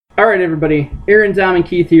All right, everybody. Aaron, Dom, and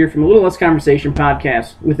Keith here from a Little Less Conversation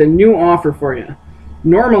podcast with a new offer for you.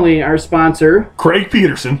 Normally, our sponsor, Craig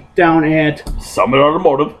Peterson, down at Summit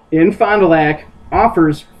Automotive in Fond du Lac,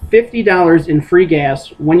 offers $50 in free gas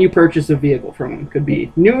when you purchase a vehicle from them. Could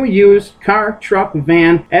be new, used, car, truck,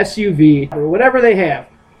 van, SUV, or whatever they have.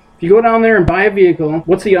 If you go down there and buy a vehicle,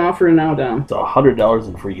 what's the offer now, Dom? It's $100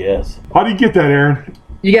 in free gas. How do you get that, Aaron?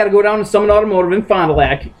 You got to go down to Summit Automotive in Fond du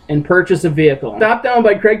Lac and purchase a vehicle. Stop down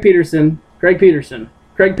by Craig Peterson.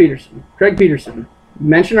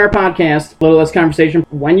 Mention our podcast, Little Less Conversation,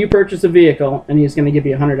 when you purchase a vehicle, and he's going to give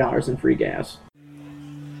you $100 in free gas.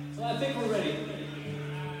 So I think we're ready.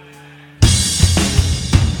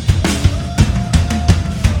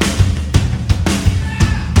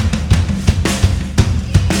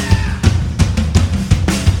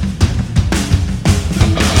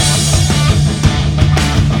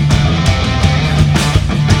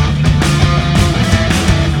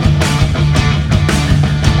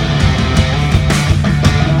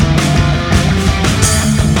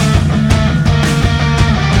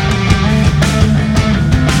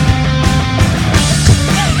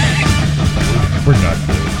 We're not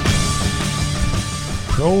good.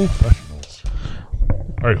 Professionals.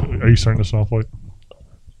 All right, are you starting this off, Lloyd?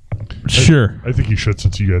 Sure. I think you should,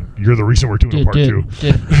 since you're the reason we're doing a part two.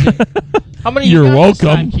 How many You're you got this welcome.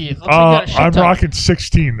 time, Keith? Looks like you got a shit I'm ton. rocking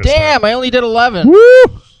 16 this time. Damn, I only did 11. Woo!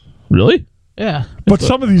 Really? Yeah. But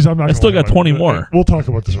some of these I'm not. I still got 20 more. We'll talk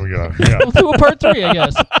about this when we get on. Yeah. We'll do a part 3, I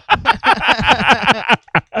guess.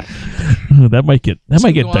 That might get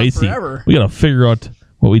go on dicey. forever. We gotta figure out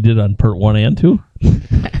what we did on part 1 and 2.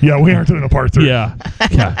 Yeah, we aren't doing a part 3. Yeah.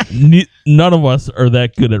 None of us are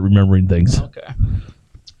that good at remembering things. Okay.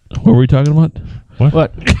 What were we talking about?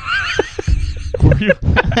 What? Were you?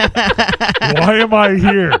 Why am I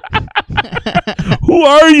here? Who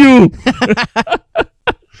are you?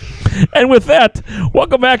 And with that,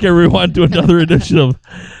 welcome back, everyone, to another edition of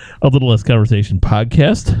A Little Less Conversation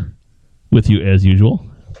podcast. With you, as usual,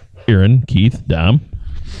 Aaron, Keith, Dom.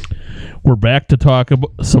 We're back to talk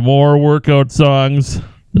about some more workout songs.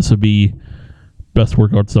 This would be Best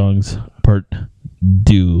Workout Songs, part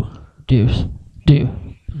 2. Do.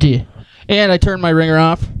 And I turned my ringer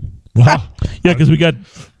off. Wow. Yeah, because we got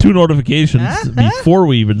 2 notifications before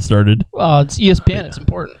we even started. Well, it's ESPN. It's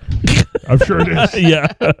important. I'm sure it is. Yeah.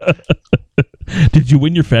 Did you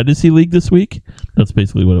win your fantasy league this week? That's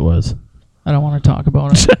basically what it was. I don't want to talk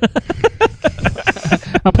about it.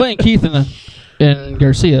 I'm playing Keith in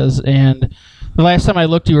Garcia's, and the last time I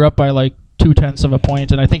looked, you were up by like 0.2 of a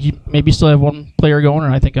point, and I think you maybe still have one player going,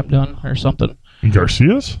 and I think I'm done or something. In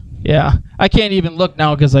Garcia's? Yeah, I can't even look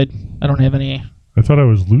now because I don't have any. I thought I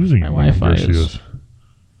was losing My in Wi-Fi is- Garcia's.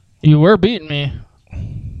 You were beating me.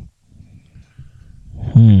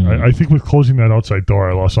 I think with closing that outside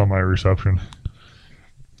door, I lost all my reception.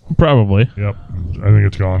 Probably. Yep. I think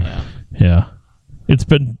it's gone. Yeah. It's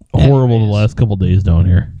been horrible Anyways. the last couple days down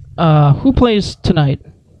here. Who plays tonight?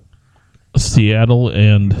 Seattle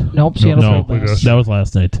and... Nope, Seattle No, played played last. that was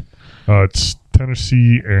last night. It's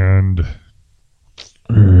Tennessee and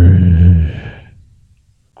I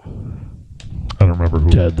don't remember who.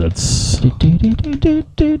 Ted, that's... I don't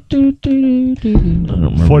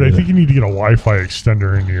remember Floyd, I either. think you need to get a Wi-Fi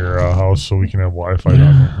extender into your house so we can have Wi-Fi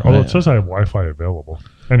down there. Although it says I have Wi-Fi available.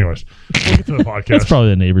 Anyways, we'll get to the podcast. It's probably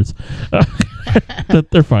the neighbors.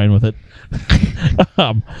 They're fine with it.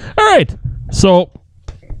 All right. So...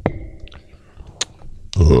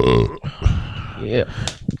 Yeah.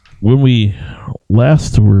 When we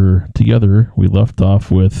last were together, we left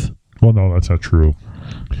off with... Well, no, that's not true.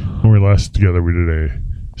 When we were last together, we did a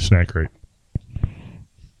snack rate.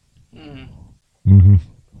 Mm-hmm.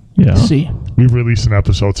 Yeah. See. We've released an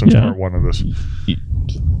episode since Yeah. part 1 of this.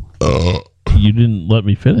 You didn't let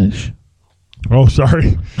me finish. Oh,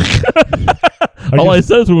 sorry. All I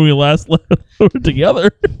said is when we last were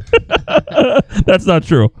together. That's not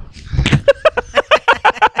true.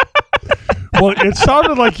 Well, it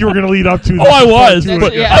sounded like you were going to lead up to. Oh, I was. Part 2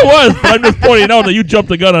 But again. Yeah. I was. But I'm just pointing out that you jumped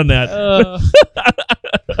the gun on that.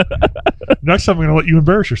 Next time, I'm going to let you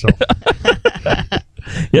embarrass yourself.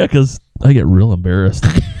 Yeah, because I get real embarrassed.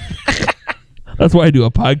 That's why I do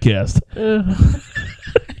a podcast.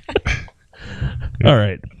 All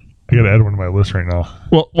right. I got to add one to my list right now.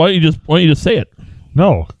 Well, why don't you just say it?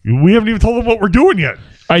 No, we haven't even told them what we're doing yet.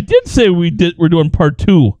 I did say we're doing part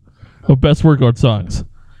 2 of Best Workout Songs.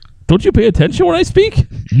 Don't you pay attention when I speak?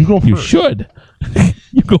 You go first. You should.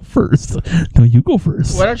 You go first. No, you go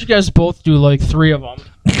first. Why don't you guys both do like 3 of them?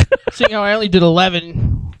 Seeing how I only did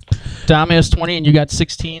 11. Dom has 20 and you got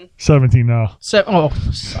 16. 17 now. Oh,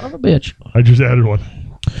 son of a bitch. I just added one.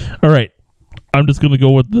 All right. I'm just going to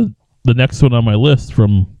go with the next one on my list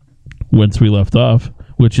from whence we left off,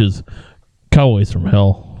 which is Cowboys from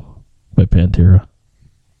Hell by Pantera.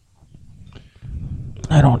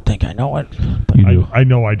 I don't think I know it. You do. I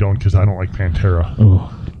know I don't because I don't like Pantera.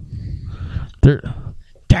 Oh.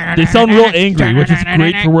 They sound real angry, which is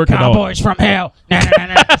great for working out. Cowboys from hell.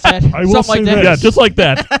 I will say this. Yeah, just like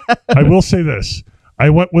that. I will say this. I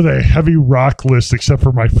went with a heavy rock list, except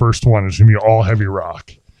for my first one. It's going to be all heavy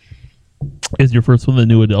rock. Is your first one the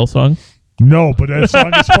new Adele song? No, but that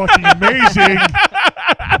song is fucking amazing.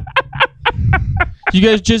 You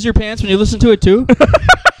guys jizz your pants when you listen to it too?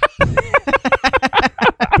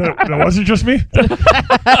 That wasn't just me?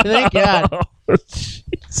 Thank God. Oh,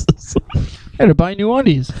 Jesus. I had to buy new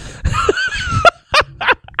undies.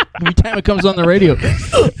 Every time it comes on the radio.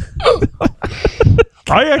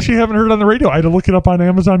 I actually haven't heard it on the radio. I had to look it up on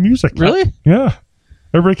Amazon Music. Really? Yeah.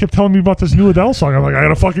 Everybody kept telling me about this new Adele song. I'm like, I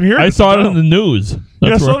gotta fucking hear it. I saw it on the news.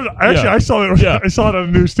 Yeah, so did, actually, I saw it. Yeah. I saw it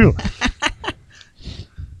on the news too.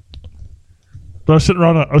 But I was sitting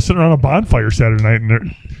around a bonfire Saturday night,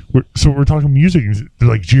 and we're talking music. And they're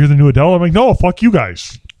like, "Did you hear the new Adele?" I'm like, "No, fuck you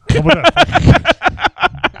guys." How about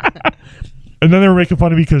that? And then they were making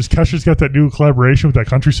fun of me because Kesha's got that new collaboration with that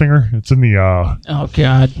country singer. It's in the. Oh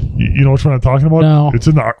God. You know which one I'm talking about? No. It's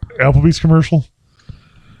in the Applebee's commercial.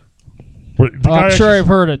 I'm sure I've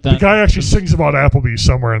heard it then. The guy actually sings about Applebee's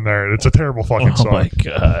somewhere in there. It's a terrible fucking song. Oh my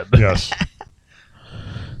God. Yes.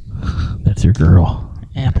 That's your girl.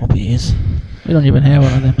 Applebee's. We don't even have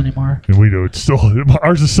one of them anymore. And we do. It's still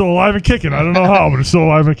ours is still alive and kicking. I don't know how, but it's still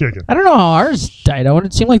alive and kicking. I don't know how ours died out.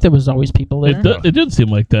 It seemed like there was always people there. It did seem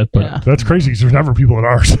like that, but Yeah. That's crazy because there's never people at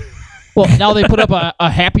ours. Well, now they put up a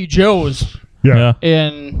Happy Joe's Yeah.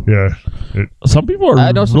 in. Yeah. some people are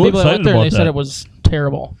I know some really people that excited went there and about they that. said it was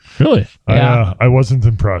terrible. Really? Yeah. I wasn't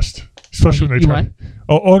impressed. Especially when they You tried.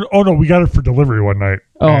 Oh no, we got it for delivery one night.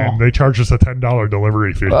 Oh. And they charged us a $10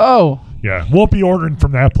 delivery fee. Oh. Yeah. Won't be ordering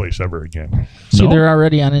from that place ever again. See, No? they're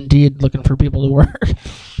already on Indeed looking for people to work.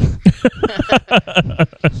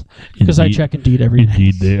 Because I Indeed. check Indeed every day.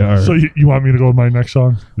 Indeed, they are. So you want me to go with my next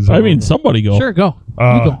song? Is that I what mean, we're- somebody go. Sure, go.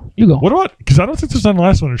 Uh, You go. What about? Because I don't think this is on the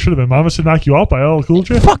last one. It should have been "Mama Said Knock You Out" by LL Cool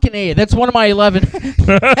J. Fucking A. That's one of my 11.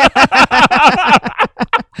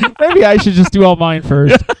 Maybe I should just do all mine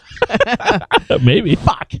first. Maybe.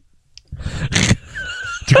 Fuck.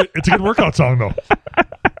 It's a good workout song though.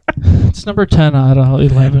 It's number 10 out of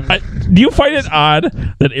 11. Do you find it odd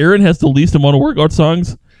that Aaron has the least amount of workout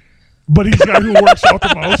songs? But he's the guy who works out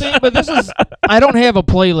the most. But this is... I don't have a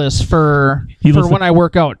playlist for when I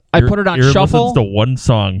work out. I put it on Aaron shuffle. listens to one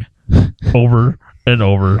song over and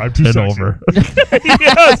over I'm too and sexy. over.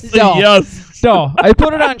 Yes. No. Yes. No, I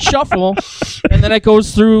put it on shuffle, and then it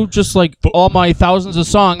goes through just like all my thousands of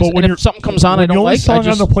songs. But when And if something comes on I When the don't only like, I song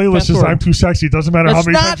just on the playlist fast is forward. "I'm Too Sexy," it doesn't matter how That's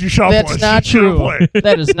many times you shuffle That's it. not It's gonna true. play.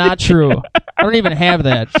 That is not true. I don't even have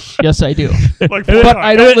that. Yes, I do. Like, But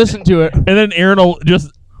I don't listen to it. And then Aaron will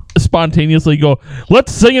just spontaneously go,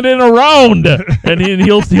 "Let's sing it in a round," and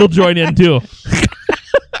he'll join in too.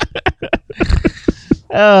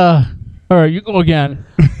 All right, you go again.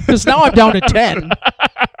 Because now I'm down to 10.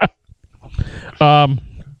 How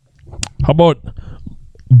about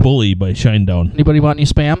 "Bully" by Shinedown? Anybody want any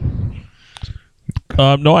spam?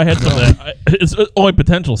 No, I had some of that. It's only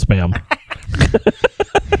potential spam.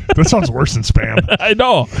 That sounds worse than spam. I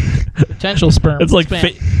know. Potential sperm. It's like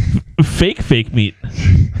spam. fake meat.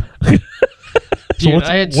 Dude,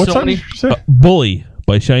 I had what so song many. did you say? "Bully"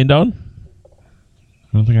 by Shinedown.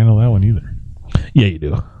 I don't think I know that one either. Yeah, you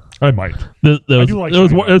do. I might. That was, do like that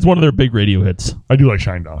was Shinedown. one, it was one of their big radio hits. I do like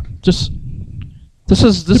Shinedown. Just this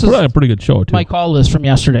is They put on a pretty good show too. my call list from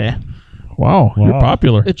yesterday. Wow, you're Wow.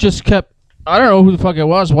 popular. It just kept. I don't know who the fuck it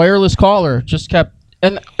was. Wireless caller just kept,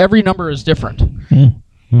 and every number is different.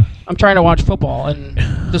 I'm trying to watch football, and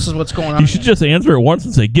this is what's going on. You should just answer it once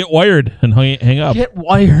and say "Get wired" and hang up. Get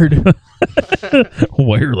wired.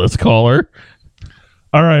 Wireless caller.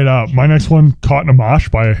 All right, my next one, "Caught in a Mosh"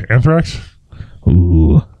 by Anthrax.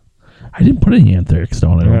 Ooh, I didn't put any Anthrax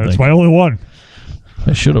down. I don't It's think my only one.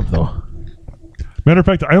 I should have though. Matter of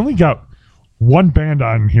fact, I only got one band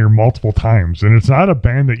on here multiple times, and it's not a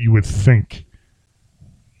band that you would think.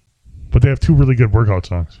 But they have two really good workout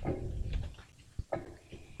songs.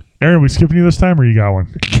 Aaron, we skipping you this time, or you got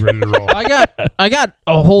one? You ready to roll? I got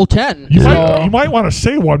a whole 10. You so might want to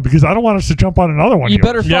say one because I don't want us to jump on another one. you here.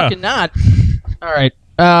 better Yeah. fucking not. All right.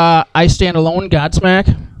 I Stand Alone, Godsmack.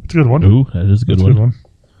 It's a good one. Ooh, that is a good It's a one. good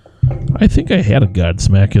one. I think I had a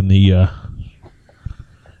Godsmack in the.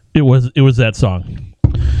 It was that song.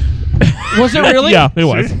 Was it really? Yeah, it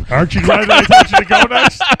was. See? Aren't you glad that I told you to go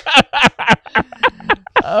next?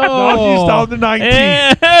 Now he's down to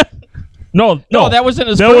 19. No, No, that was in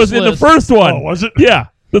his That first was in the list. first one. Oh, was it? Yeah,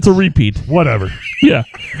 that's a repeat. Whatever. Yeah.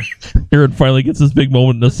 Aaron finally gets this big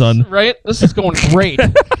moment in the sun. Right? This is going great.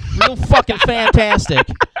 Real fucking fantastic.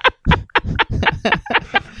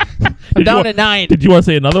 I'm down to 9. Did you want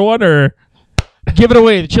to say another one or? Give it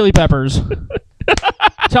away, the Chili Peppers.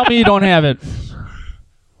 Tell me you don't have it.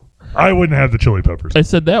 I wouldn't have the Chili Peppers. I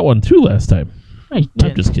said that one too last time. I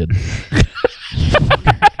I'm just kidding.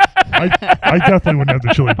 I definitely wouldn't have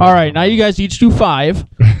the Chili Peppers. All right, now you guys each do 5.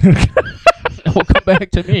 And we'll come back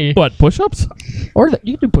to me. What, push-ups? Or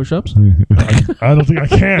you can do push-ups. I don't think I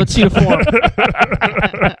can. Let's see the form.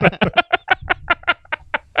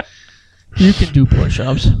 You can do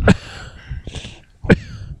push-ups.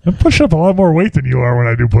 I push up a lot more weight than you are when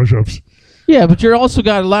I do push-ups. Yeah, but you're also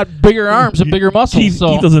got a lot bigger arms and bigger muscles. He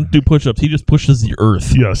so doesn't do push-ups. He just pushes the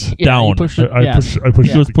earth. Yes. Yeah, down. you push it- I yes. push.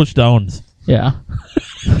 He does push downs. Yeah.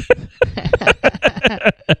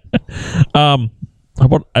 How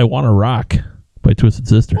about I Wanna Rock by Twisted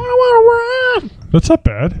Sister? I want to run. That's not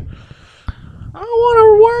bad. I want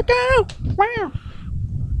to work out. Wow.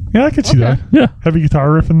 Yeah, I could see Okay. that. Yeah. Heavy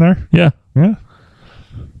guitar riff in there. Yeah. Yeah.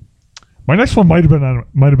 My next one might have been on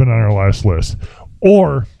our last list,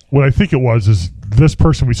 or what I think it was is this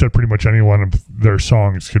person. We said pretty much any one of their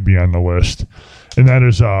songs could be on the list, and that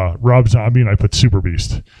is Rob Zombie, and I put Super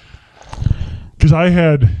Beast because I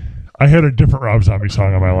had a different Rob Zombie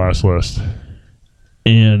song on my last list.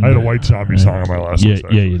 And I had a White Zombie song on my last Yeah, list.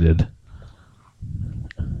 yeah, you did.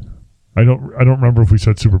 I don't remember if we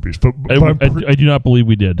said Super Beast, but I do not believe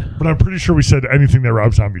we did. but I'm pretty sure we said anything that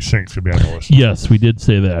Rob Zombie sings could be on the list. Yes, we did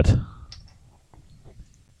say that.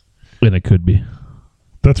 And it could be.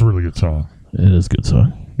 That's a really good song, It is a good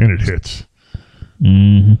song. and it hits.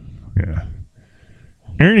 Mm-hmm. Yeah.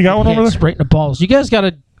 Aaron, you got one over Hands there? straight in the balls. You guys got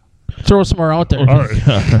to throw somewhere out there. All right.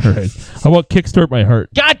 All right. How about Kickstart My Heart?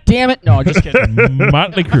 God damn it. No, just kidding.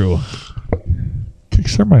 Motley Crue.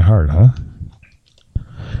 Kickstart My Heart, huh?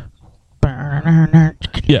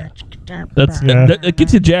 Yeah. That's Yeah. that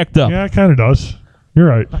gets you jacked up. Yeah, it kind of does. You're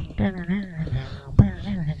right.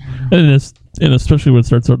 And especially when it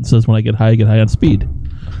starts out and says, when I get high on speed.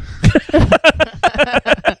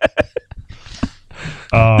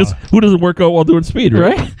 'Cause who doesn't work out while doing speed,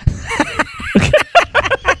 right? Right?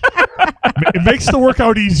 It makes the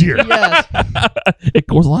workout easier. Yes. It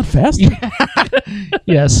goes a lot faster.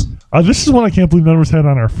 Yes. This is one I can't believe none of us had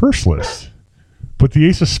on our first list. But the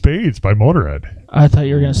Ace of Spades by Motorhead. I thought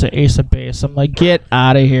you were going to say Ace of Base. I'm like, get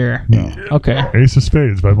out of here. No. Okay. Ace of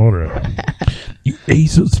Spades by Motorhead. You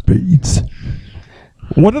Ace of Spades.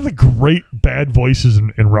 One of the great bad voices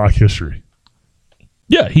in rock history.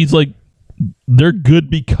 Yeah, he's like, they're good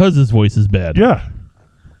because his voice is bad. Yeah.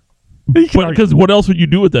 You can argue- Because what else would you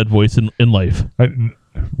do with that voice in life?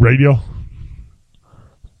 Radio.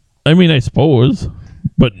 I mean, I suppose,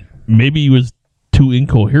 but maybe he was too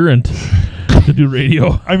incoherent to do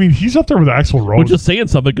radio. I mean, he's up there with Axl Rose. We're just saying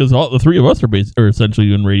something because all the three of us are essentially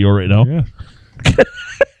doing radio right now. Yeah.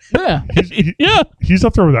 Yeah. Yeah. He's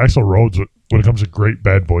up there with Axl Rose when it comes to great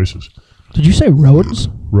bad voices. Did you say Rhodes?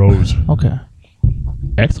 Rose. Okay.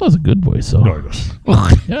 Axl has a good voice, so No, he does.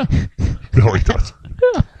 yeah, No, he does.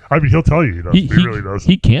 yeah. I mean, he'll tell you he does. He really does.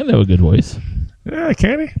 He can have a good voice. Yeah,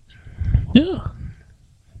 can he? Yeah,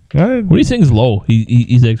 Yeah. when he sings low,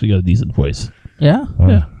 he's actually got a decent voice. Yeah.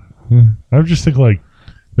 Yeah, I'm just thinking like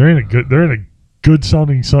they're in a good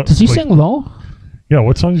sounding song. Does he like, sing low? Yeah,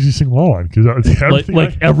 what song does he sing low on? Because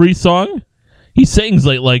like every song, he sings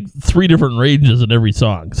like three different ranges in every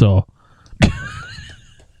song. So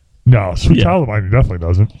no, Sweet Yeah. Child of Mine, he definitely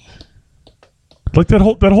doesn't. Like the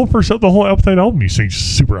whole Appetite album, he sings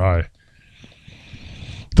super high.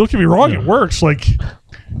 Don't get me wrong, it works. Like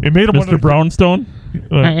it made him one Mr. of the Brownstone,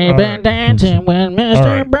 I've been dancing with Mr.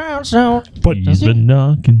 right. Brownstone. But he's been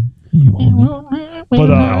knocking. You won't. But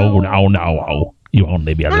No. You won't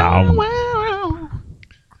leave me alone.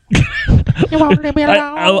 You won't leave me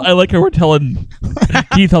alone. I like how we're telling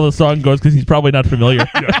Keith how the song goes because he's probably not familiar.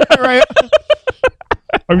 Right.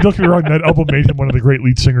 I mean, don't get me wrong, that album made him one of the great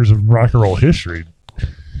lead singers of rock and roll history.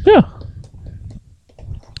 Yeah.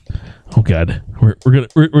 Oh God, we're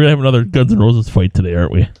gonna have another Guns N' Roses fight today,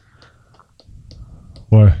 aren't we?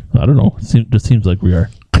 Why? I don't know. Just seems like we are.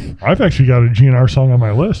 I've actually got a GNR song on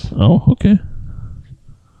my list. Oh, okay.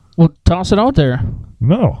 Well, toss it out there.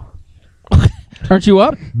 No, Aren't you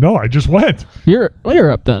up? no, I just went. You're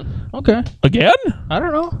up then. Okay. Again? I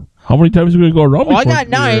don't know. How many times are we gonna go around? Well, I before got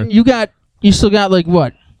 9. we're- You still got like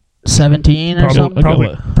what? 17 or something?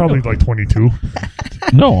 Probably like 22.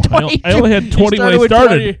 No, I only had 20 when I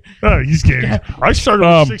started. He's kidding. I started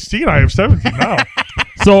with 16. I have 17 now.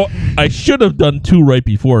 So I should have done 2 right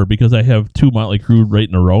before because I have 2 Motley Crue right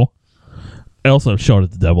in a row. I also have Shout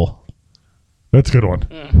at the Devil. That's a good one.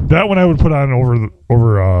 That one I would put on over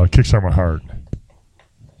Kickstart My Heart.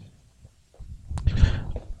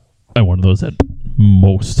 I'm one of those that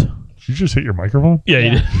most. Did you just hit your microphone? Yeah, you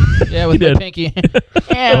did. Yeah, with He my did. pinky.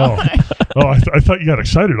 Yeah. Oh, I thought you got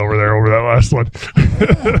excited over there over that last one.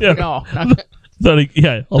 Yeah. No. not-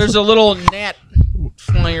 Yeah. There's a little gnat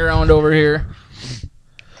flying around over here.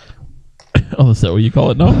 Oh, is that what you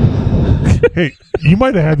call it now? Hey, you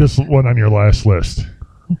might have had this one on your last list.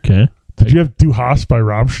 Okay. Did you have Du Hast by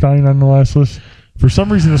Rammstein on the last list? For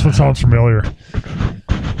some reason, this one sounds familiar.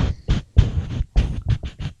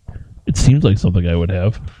 It seems like something I would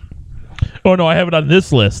have. Oh, no, I have it on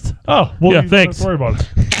this list. Oh, well, Yeah, you thanks. Don't worry about it.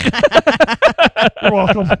 You're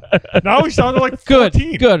welcome. Now we sounded like Good.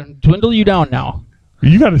 14. Good. Dwindle you down now.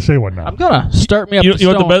 You got to say one now. I'm gonna start me up. You the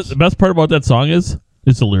know what Stones. the best part about that song is?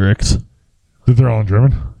 It's the lyrics. That they're all in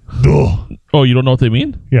German? Duh. Oh, you don't know what they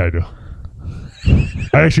mean? Yeah, I do.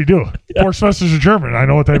 I actually do. Four semesters of German. I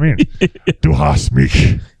know what that means. Du hast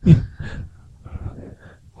mich.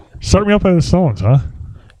 Start me up by the Stones, huh?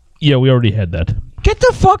 Yeah, we already had that. Get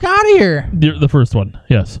the fuck out of here. The first one,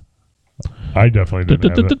 yes. I definitely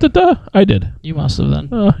didn't have it. I did. You must have then.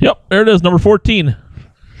 Yep, there it is, number 14.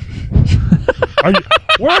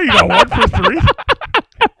 Where are you now? 1 for 3?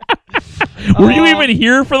 Were you even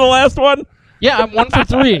here for the last one? Yeah, I'm 1 for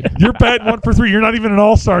 3. You're batting 1 for 3. You're not even an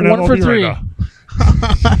all-star in 1 for MLB 3. right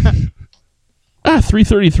now.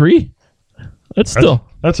 333? That's still.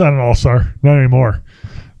 That's not an all-star. Not anymore.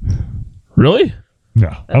 Really? No.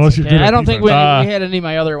 Unless you're Okay, good at I don't think we defense. had any of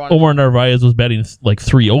my other ones. Omar Narvaez was batting like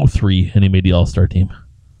 303 and he made the All-Star team.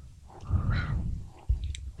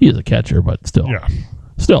 He is a catcher, but still. Yeah.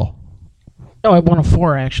 Still. No, I won a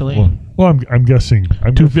 4 actually. Well, I'm guessing.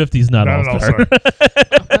 250 is not, Not an All-Star.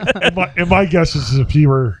 all-star. and my guess is if he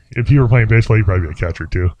were playing baseball, he'd probably be a catcher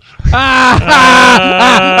too.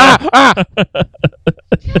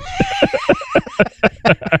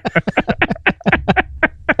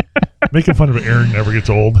 Making fun of Aaron never gets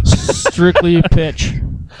old. Strictly pitch.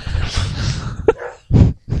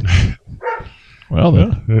 Well,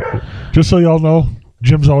 then. Just so y'all know,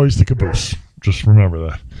 Jim's always the caboose. Just remember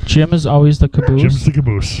that. Jim is always the caboose. Jim's the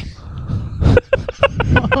caboose.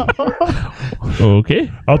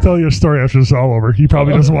 Okay. I'll tell you a story after this is all over. He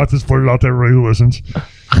probably doesn't want this blurted out to everybody who listens.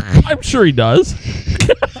 I'm sure he does.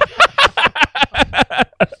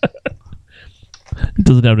 It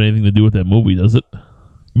doesn't have anything to do with that movie, does it?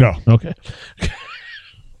 No. Okay.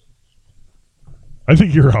 I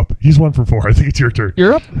think you're up. He's 1 for 4. I think it's your turn.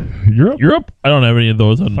 Europe? You're up. Europe? I don't have any of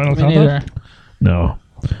those on. Final Me countdown? neither. No.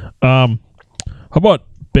 How about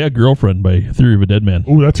Bad Girlfriend by Theory of a Dead Man?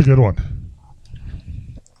 Ooh, that's a good one.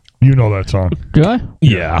 You know that song. Do I?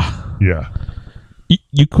 Yeah. Yeah.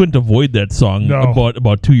 You couldn't avoid that song No.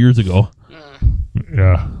 about 2 years ago.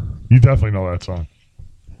 Yeah. You definitely know that song.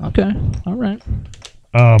 Okay. All right.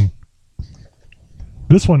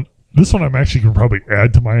 This one I'm actually going to probably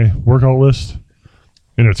add to my workout list.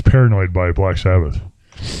 And it's Paranoid by Black Sabbath.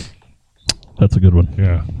 That's a good one.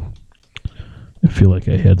 Yeah. I feel like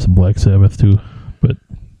I had some Black Sabbath too, but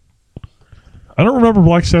I don't remember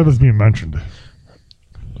Black Sabbath being mentioned.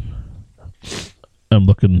 I'm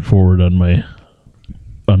looking forward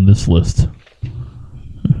on this list.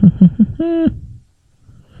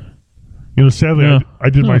 You know, sadly, Yeah. I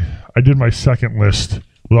did my second list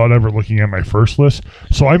without ever looking at my first list.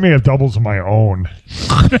 So I may have doubles of my own.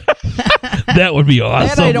 That would be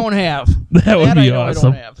awesome. That I don't have. That would be I know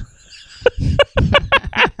awesome. I don't have.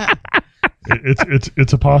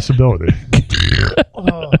 It's a possibility.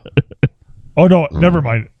 Oh. Oh no, never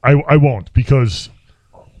mind. I won't because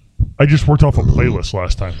I just worked off a playlist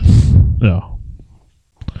last time. No.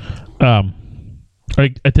 I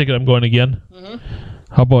take it I'm going again. Mm-hmm.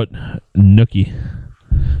 How about Nookie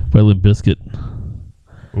by Limp Bizkit?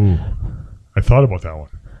 Ooh, I thought about that one,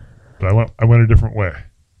 but I went a different way.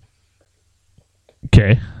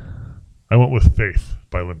 Okay. I went with Faith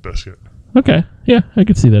by Limp Bizkit, Okay. Yeah, I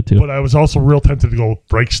could see that too. but I was also real tempted to go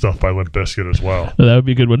Break Stuff by Limp Bizkit as well. That would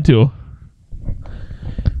be a good one too.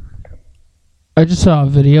 I just saw a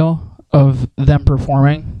video of them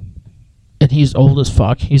performing, and he's old as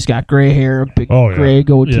fuck. He's got gray hair, a big Oh, yeah. gray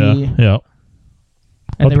goatee, Yeah. Yeah.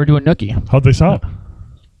 and they were doing Nookie. How'd they sound?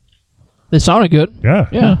 They sounded good. Yeah.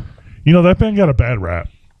 Yeah. You know, that band got a bad rap.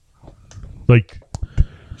 Like,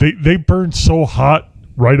 they burned so hot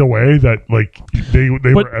right away that, like, they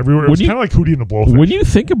were everywhere. It was kind of like Hootie and the Blowfish. When you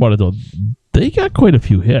think about it though, they got quite a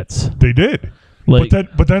few hits. They did. Like,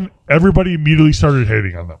 But then everybody immediately started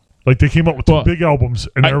hating on them. Like they came up with two Well, big albums,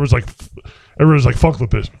 and everyone was like, "Fuck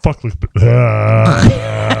Limp Bizkit."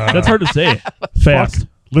 that's hard to say. Fast. Fuck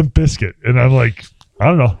Limp Bizkit, and I'm like, I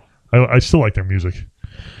don't know. I still like their music.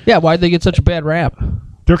 Yeah, why'd they get such a bad rap?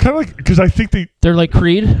 They're kind of like, because I think they They're like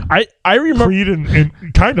Creed. I remember. Creed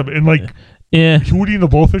and kind of, and like Yeah. Hootie and the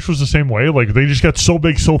Blowfish was the same way. Like they just got so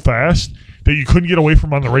big so fast that you couldn't get away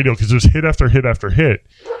from on the radio because there's hit after hit after hit.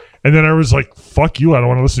 And then I was like, fuck you, I don't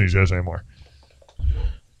want to listen to these guys anymore.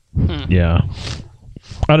 Yeah.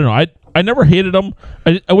 I don't know. I never hated them.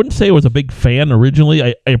 I wouldn't say I was a big fan originally.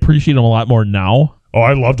 I appreciate them a lot more now. Oh,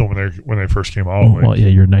 I loved them when they first came out. Like, Well, yeah,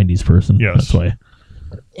 you're a 90s person. Yes. That's why.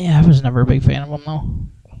 Yeah, I was never a big fan of them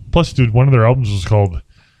though. plus, dude, one of their albums was called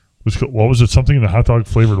what was it? Something in the hot dog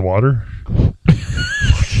flavored water?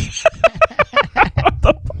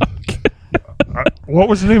 What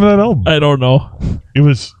was the name of that album? I don't know. It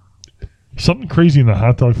was something crazy in the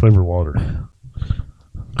hot dog flavored water.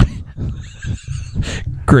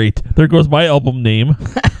 Great. There goes my album name.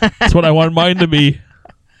 That's what I want mine to be.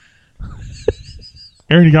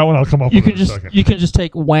 Aaron, you got one? I'll come up You with can it in a just second. you can just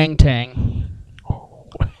take Wang Tang.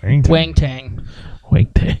 Hang tight. Wang Tang.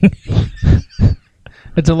 Wink dang.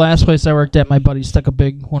 It's the last place I worked at. My buddy stuck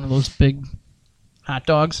one of those big hot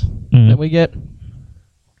dogs Mhm. that we get.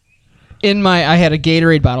 I had a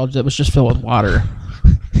Gatorade bottle that was just filled with water.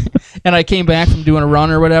 And I came back from doing a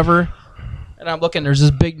run or whatever, and I'm looking, there's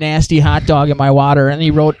this big nasty hot dog in my water, and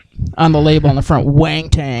he wrote on the label on the front, Wang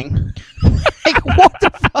Tang. Like, what the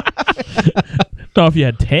fuck? Now, if you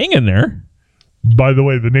had Tang in there, By the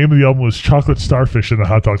way, the name of the album was Chocolate Starfish in the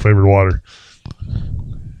hot dog flavored water.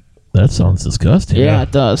 that sounds disgusting. Yeah,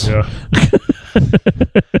 it does. Yeah.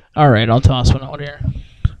 All right, I'll toss one out here.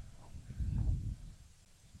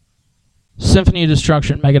 Symphony of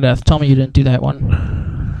Destruction, Megadeth. Tell me you didn't do that one.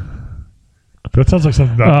 That sounds like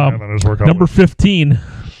something that man on his workout. Number 15.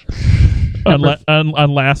 on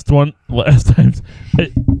last times.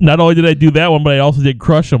 Not only did I do that one, but I also did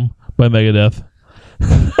Crush 'Em by Megadeth.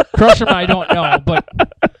 Crush 'Em, I don't know, but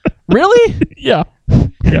really? Yeah.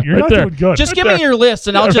 You're right not there. doing good. Just give me your list,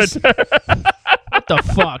 and I'll just. What the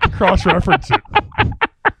fuck? cross-reference it.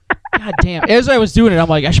 God damn. As I was doing it, I'm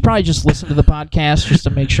like, I should probably just listen to the podcast just to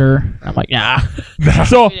make sure. I'm like, nah.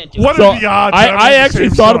 So didn't do What so are the odds? I that I'm on the actually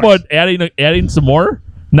same thought songs? about adding some more,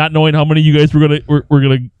 not knowing how many you guys were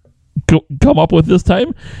gonna come up with this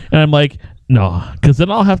time, and I'm like, no, because then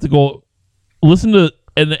I'll have to go listen to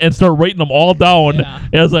and start writing them all down Yeah.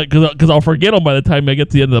 as because I'll forget them by the time I get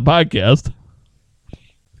to the end of the podcast.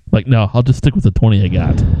 Like, no, I'll just stick with the 20 I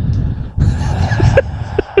got.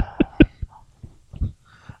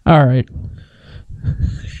 All right.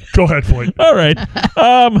 Go ahead, Floyd. All right.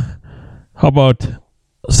 How about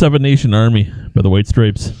Seven Nation Army by the White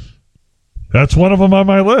Stripes? That's one of them on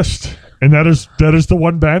my list, and that is the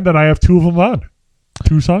one band that I have two of them on,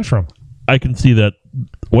 2 songs from. I can see that.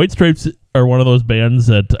 White Stripes are one of those bands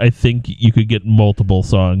that I think you could get multiple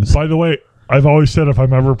songs. By the way, I've always said if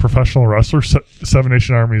I'm ever a professional wrestler, Seven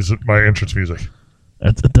Nation Army is my entrance music.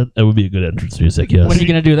 That would be a good entrance music, yes. When are you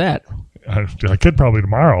going to do that? I could probably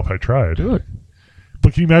tomorrow if I tried. Do it.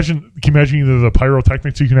 But can you imagine either the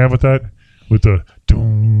pyrotechnics you can have with that? With the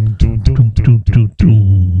doom, doom, doom, doom,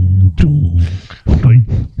 doom, doom.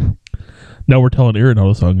 Like, Now we're telling Aaron how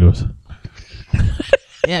the song goes.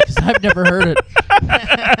 Yeah, because I've never heard it.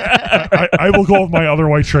 I will go with my other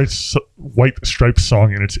White Stripes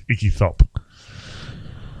song, and it's Icky Thump.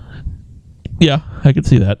 Yeah, I could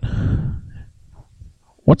see that.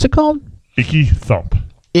 What's it called? Icky Thump.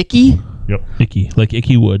 Icky? Yep. Icky, like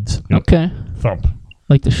Icky Woods. Yep. Okay. Thump.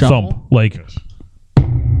 Like the shovel? Thump, like Yes.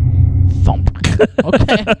 Thump.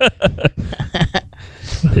 Okay.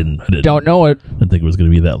 I didn't Don't know it. think it was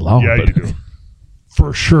going to be that long. Yeah, but you do.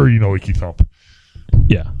 For sure you know Icky Thump.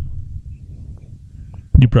 Yeah,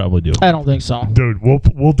 you probably do. I don't think so. Dude, we'll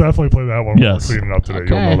definitely play that one when Yes. we're cleaning up today.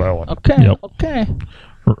 Okay. You'll know that one. Okay. Yep. Okay.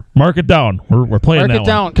 Mark it down. We're playing Mark that it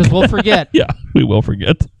down one. because we'll forget. Yeah, we will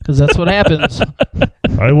forget. Because that's what happens at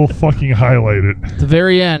I will fucking highlight it. the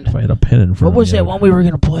very end. If I had a pen in front What was of me, that one we were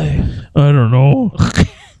going to play? I don't know.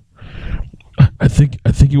 I think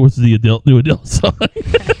it was the new Adele song.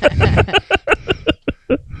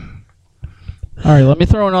 All right, let me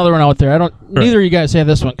throw another one out there. Neither of you guys have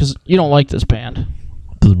this one because you don't like this band.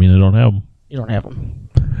 Doesn't mean I don't have them. You don't have them.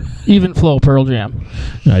 Even Flow, Pearl Jam.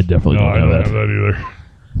 I definitely No, don't I have don't that. have that either.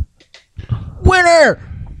 Winner!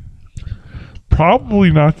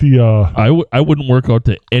 Probably not the. I wouldn't work out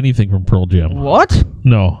to anything from Pearl Jam. What?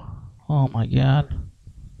 No, Oh my God.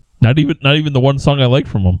 not even the one song I like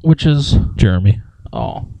from them. Which is Jeremy.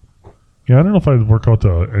 oh Yeah, I don't know if I'd work out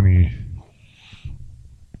to any.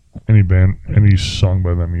 any song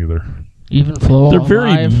by them either. Even flow. They're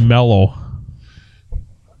very Alive. mellow.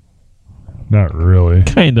 Not really.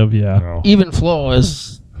 Kind of, yeah. No. Even flow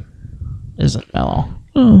isn't mellow.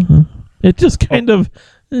 It just kind of.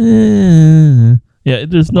 Yeah,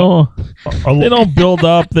 there's no. They don't build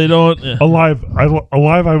up. They don't. Alive. I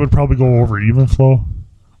would probably go over Even Flow.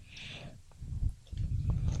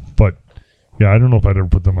 But yeah, I don't know if I'd ever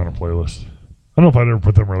put them on a playlist. I don't know if I'd ever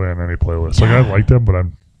put them really on any playlist. Like, I like them, but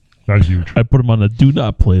I'm not huge. I put them on a do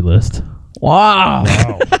not playlist. Wow.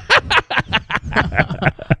 Wow.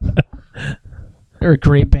 They're a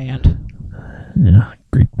great band. Yeah,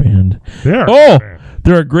 great band. They are. Oh, Man.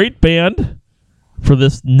 they're a great band for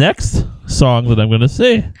this next song that I'm going to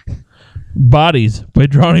say. Bodies by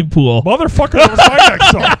Drowning Pool. Motherfucker, that was my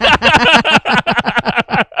next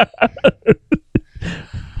song.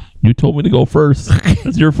 You told me to go first.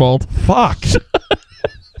 It's your fault. Fuck.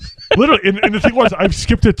 Literally, and the thing was, I've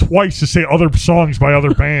skipped it twice to say other songs by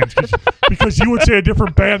other bands because you would say a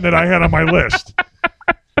different band that I had on my list.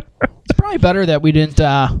 It's probably better that we didn't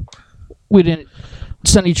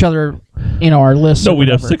send each other, our list. No, or we'd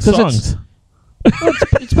have whatever. 6 'Cause songs.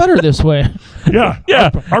 It's better this way. Yeah, Yeah.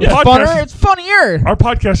 Our It's funner. podcast, It's funnier. our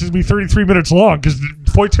podcast is be 33 minutes long because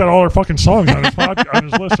Foyt's got all our fucking songs on his on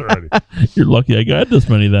his list already. You're lucky I got this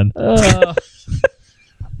many then.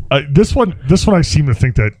 This one I seem to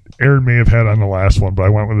think that Aaron may have had on the last one, but I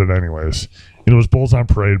went with it anyways. It was Bulls on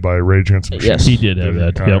Parade by Rage Against the Machine. Yes. He did have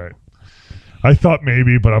that. All Yep. right. I thought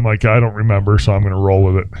maybe, but I'm like, I don't remember, so I'm going to roll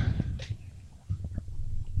with it.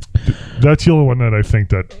 That's the only one that I think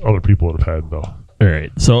that other people would have had, though. All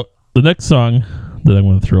right. So the next song that I'm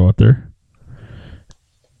going to throw out there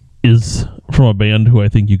is from a band who I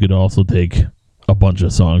think you could also take a bunch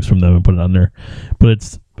of songs from them and put it on there. But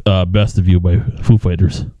it's Best of You by Foo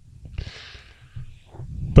Fighters.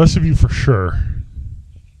 Best of You for sure.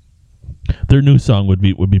 Their new song would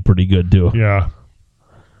be pretty good too. Yeah.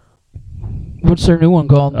 What's their new one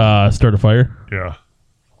called? Start a Fire. Yeah.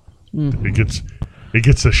 Mm. It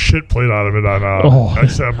gets the shit played out of it on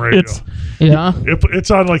XM radio. Yeah. It's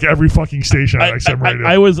on like every fucking station on XM radio.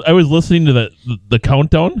 I was listening to the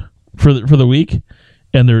countdown for the week,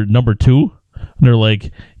 and they're number 2, and they're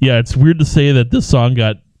like, yeah, it's weird to say that this song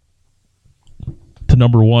got to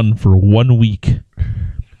number 1 for 1 week.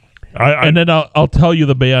 And then I'll tell you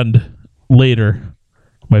the band later.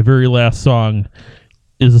 My very last song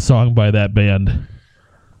is a song by that band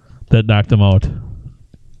that knocked them out.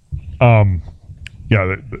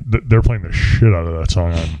 Yeah, they're playing the shit out of that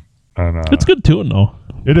song on It's a good tune though.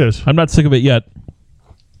 It is. I'm not sick of it yet.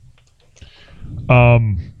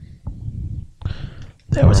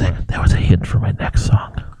 That was a hint for my next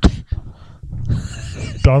song.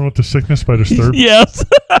 Down with the Sickness by Disturbed. Yes.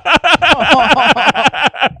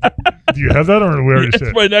 Do you have that, or did we already say It's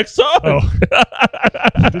it? my next song. Oh.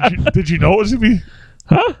 Did you know it was gonna be?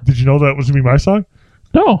 Huh? Did you know that was gonna be my song?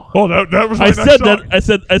 No. Oh, that was my I next said song.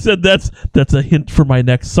 that. I said that's a hint for my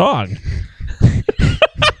next song.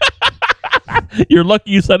 You're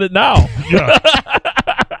lucky you said it now. Yeah.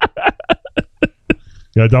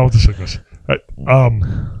 Yeah, Down with the Sickness.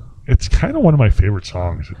 It's kind of one of my favorite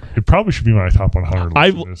songs. It probably should be my top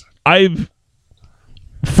 100 list. I've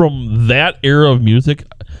from that era of music,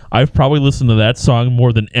 I've probably listened to that song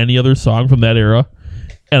more than any other song from that era,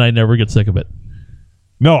 and I never get sick of it.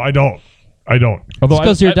 No, I don't. Although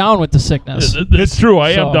Because you're down with the sickness. It's true. I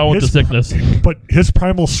am So- down with the sickness. But his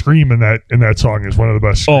primal scream in that song is one of the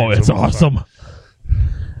best. Oh, screams it's of all time. awesome.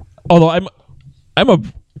 Although I'm a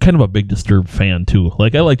kind of a big Disturbed fan too.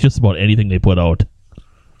 Like, I like just about anything they put out.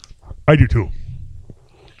 I do too.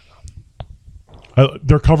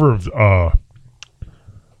 Their cover of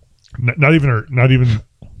not even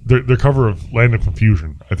their cover of Land of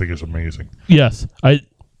Confusion, I think, is amazing. Yes,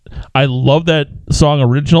 I love that song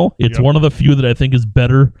original. It's Yep. one of the few that I think is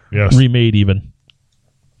better Yes. remade even.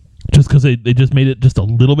 Just because they just made it just a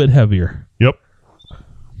little bit heavier. Yep.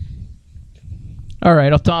 All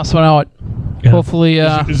right, I'll toss one out. Yeah. Hopefully,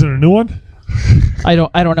 Is it a new one? I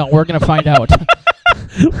don't know. We're gonna find out.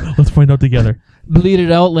 Let's find out together. Bleed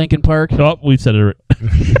it out, Linkin Park. Oh, we said it.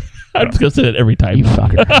 I'm just gonna say it every time. You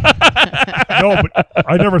fucker. No, but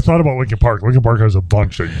I never thought about Linkin Park. Linkin Park has a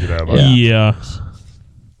bunch that you could have. Yeah.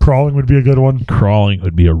 Crawling would be a good one. Crawling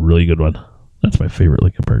would be a really good one. That's my favorite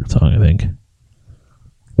Linkin Park song, I think.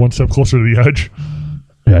 One Step Closer to the Edge.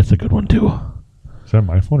 Yeah, that's a good one too. Is that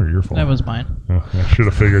my phone or your phone? That was mine. Oh, I should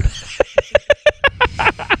have figured.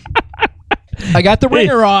 I got the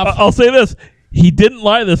ringer off. I'll say this. He didn't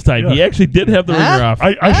lie this time. Yeah. He actually did have the ringer off.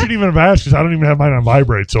 I shouldn't even have asked because I don't even have mine on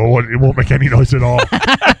vibrate, so it won't make any noise at all.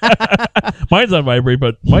 Mine's on vibrate,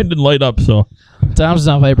 but mine didn't light up, so Dom's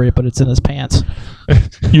not vibrate, but it's in his pants.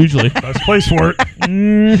 Usually. Best place for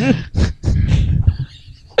it.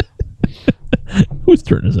 Whose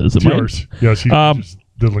turn is it? Is it mine? Yours. Yes, he just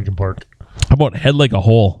did Linkin Park. How about Head Like a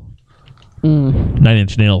Hole? 9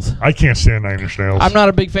 Inch Nails. I can't stand Nine Inch Nails. I'm not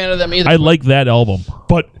a big fan of them either. I like that album.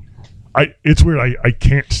 But it's weird. I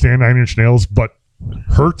can't stand Nine Inch Nails, but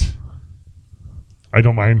Hurt, I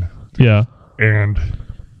don't mind. Yeah. And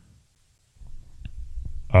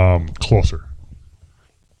Closer.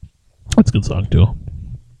 That's a good song, too.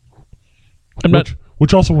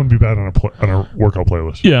 Which also wouldn't be bad on a workout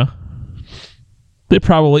playlist. Yeah. They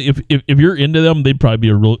probably, if you're into them, they'd probably be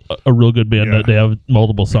a real good band that they have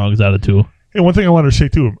multiple songs out of, too. Hey, one thing I wanted to say,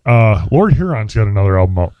 too, Lord Huron's got another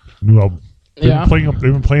album out. New album. They've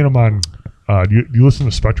been playing them on... do you listen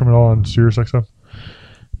to Spectrum at all on Sirius XM?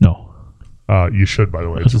 No. You should, by the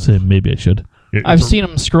way. I was going to say, maybe I should. I've seen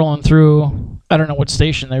them scrolling through. I don't know what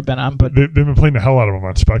station they've been on, but they've been playing the hell out of them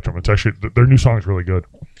on Spectrum. It's actually... Their new song is really good.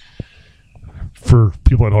 For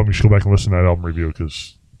people at home, you should go back and listen to that album review,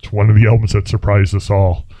 because it's one of the albums that surprised us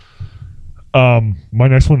all. My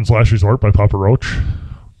next one is Last Resort by Papa Roach.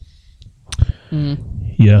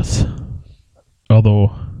 Yes.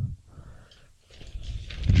 Although...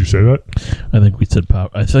 Did you say that? I think we said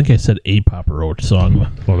Pop. I think I said a Papa Roach song.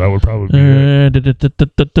 Well, that would probably be it.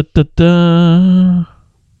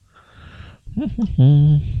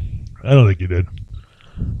 I don't think you did.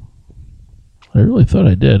 I really thought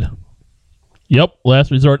I did. Yep,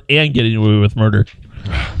 Last Resort and Getting Away with Murder.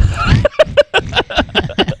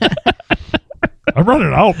 I'm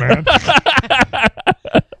running out, man.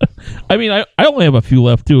 I mean, I only have a few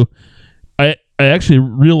left, too. I actually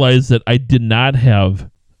realized that I did not have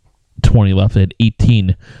 20 left. I had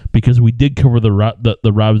 18 because we did cover the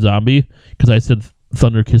Rob Zombie, because I said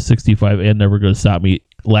Thunder Kiss 65 and Never Gonna Stop Me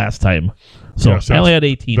last time. So Yes, I only had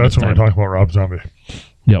 18 That's this when time. we're talking about Rob Zombie.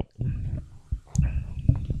 Yep.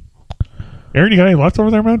 Aaron, you got any left over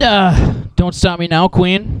there, man? Don't Stop Me Now,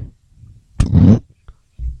 Queen.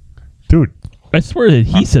 Dude. I swear that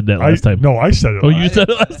he said that last time. No, I said it. Oh, you said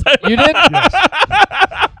it last time? You did? Yes.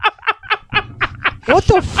 What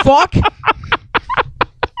the fuck?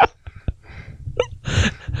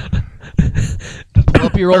 Pull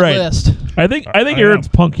up your old All right. list. I think I Aaron's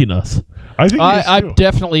punking us. I think he is, I'm too.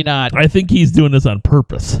 definitely not. I think he's doing this on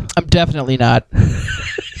purpose. I'm definitely not.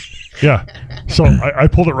 Yeah. So I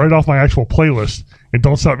pulled it right off my actual playlist, and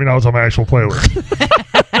Don't Stop Me Now is on my actual playlist.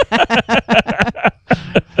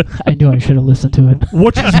 I knew I should have listened to it.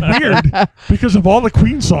 Which is weird, because of all the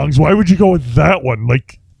Queen songs, why would you go with that one?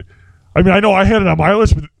 Like, I mean, I know I had it on my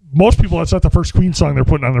list, but most people, that's not the first Queen song they're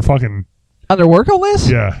putting on their fucking... On their workout list?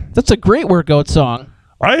 Yeah. That's a great workout song.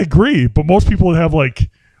 I agree, but most people would have, like,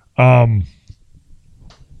 Bohemian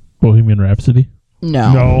Rhapsody.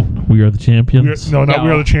 no. We Are the Champions. We Are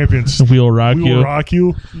No. the Champions. We Will Rock We You. Will Rock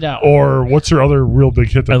You. No. Or what's their other real big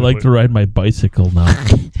hit? That I they like to played? ride my bicycle now.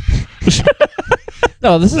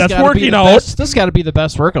 No, this has That's got to be working the out. best. This got to be the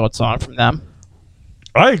best workout song from them.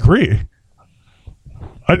 I agree.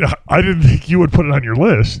 I didn't think you would put it on your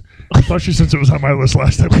list, especially since it was on my list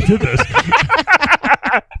last time we did this.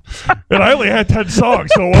 And I only had 10 songs,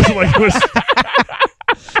 so it wasn't like it was...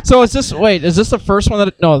 So is this the first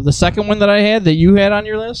one the second one that I had that you had on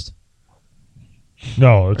your list?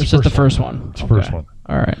 No, Or it's is it the first one? It's the first one.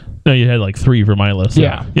 All right. No, you had like 3 for my list.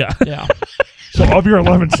 Yeah. Yeah. Yeah. So of your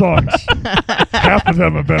 11 songs, half of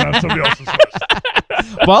them have been on somebody else's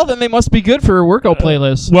list. Well, then they must be good for a workout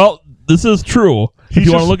playlist. Well, this is true. If He's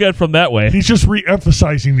you want to just- look at it from that way. He's just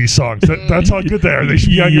re-emphasizing these songs. That's how good they are. They should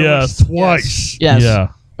be on your Yes. list twice. Yes. Yeah.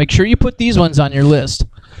 Make sure you put these ones on your list.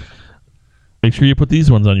 Make sure you put these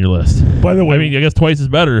ones on your list. By the way, I mean, I guess twice is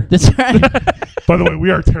better. That's right. By the way,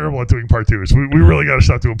 we are terrible at doing part twos. We really got to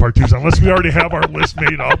stop doing part twos. Unless we already have our list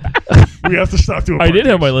made up, we have to stop doing I part did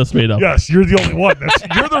have twos. my list made up. Yes, you're the only one.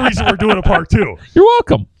 You're the reason we're doing a part two. You're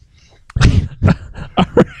welcome. All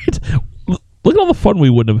right. Look at all the fun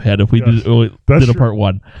we wouldn't have had if we Yes. did That's a true. part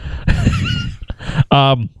 1.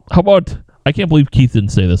 How about... I can't believe Keith didn't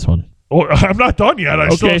say this one. Oh, I'm not done yet. I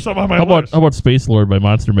still Okay. have some on my How list. about Space Lord by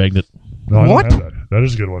Monster Magnet? No, I don't What? have that. That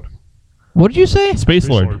is a good one. What did you say? Space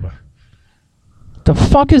Lord. The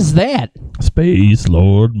fuck is that? Space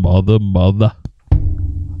Lord, mother.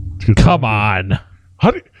 It's a good Come song. on.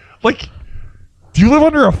 How do you live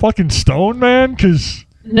under a fucking stone, man? Because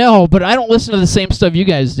No, but I don't listen to the same stuff you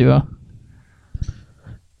guys do.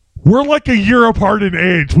 we're like a year apart in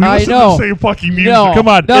age. We I listen know. to the same fucking music. No, Come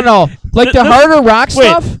on. no. Like the harder rock Wait,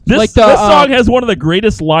 stuff. this, like the this song has one of the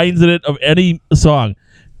greatest lines in it of any song.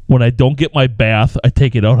 When I don't get my bath, I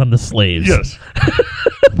take it out on the slaves. Yes.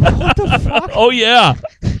 what the fuck? Oh, yeah.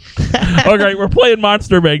 Okay, we're playing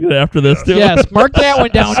Monster Magnet after this too. Yes, mark that one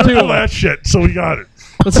down All too. that shit. So we got it.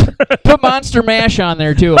 Let's put Monster Mash on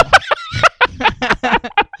there too.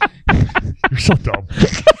 You're so dumb.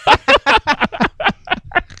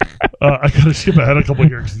 I gotta skip ahead a couple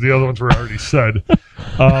here because the other ones were already said.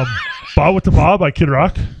 Bob with the Bob by Kid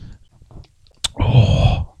Rock.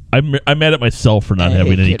 Oh, I'm mad at myself for not I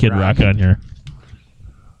having hate any Kid Kid Rock. Rock on here.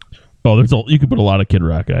 Oh, you could put a lot of Kid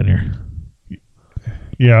Rock on here.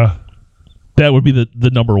 Yeah. That would be the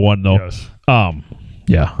number one though. Yes.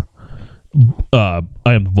 Yeah. I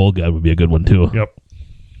Am the Bull God would be a good one too. Yep.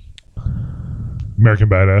 American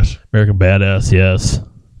Badass. American Badass, yes.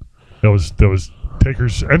 That was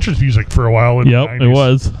Taker's entrance music for a while in the Yep,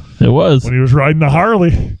 90s. it was. When he was riding the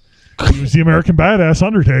Harley. He was the American Badass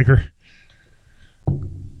Undertaker.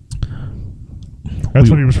 That's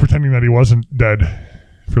when he was pretending that he wasn't dead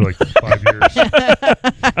for like 5 years.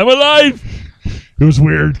 I'm alive. It was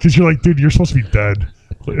weird because you're like, dude, you're supposed to be dead.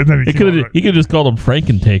 And then He could have just called him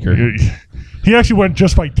Frankentaker. He actually went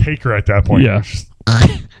just by Taker at that point. Yeah. It was just-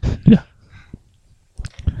 Yeah.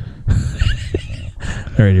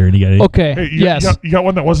 All right, Aaron, you got any? Okay. Hey, you, yes. you got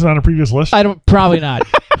one that wasn't on a previous list? I don't. Probably not.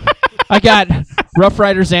 I got Rough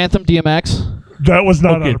Riders Anthem DMX. That was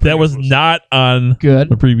not on Okay, a that was previous list. not on Good.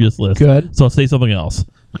 the previous list. Good. So say something else.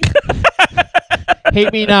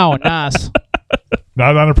 Hate Me Now, Nas.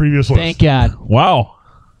 Not on a previous list. Thank God. Wow.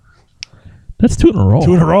 That's 2 in a row.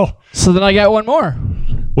 2 in a row. So then I got one more.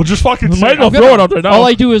 Well, just fucking Might say as well it. throw it out there now. All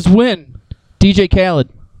I do is win. DJ Khaled.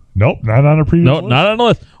 Nope, not on a previous No, list. not on the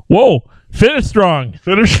list. Whoa. Finish strong.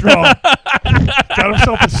 Finish strong. Got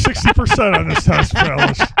himself a 60% on this test,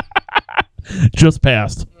 fellas. Just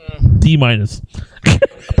passed. D minus. A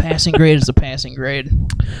passing grade is a passing grade.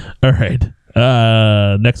 All right.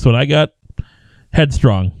 Next one I got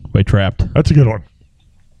Headstrong by Trapped. That's a good one.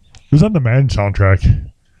 It was on the Man soundtrack.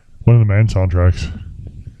 One of the Man soundtracks.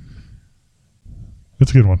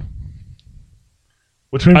 That's a good one.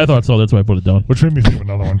 Which made, I thought so. That's why I put it down. which made me think of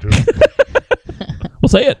another one, too. Well,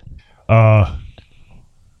 say it.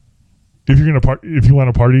 If you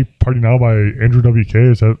want to party now by Andrew WK,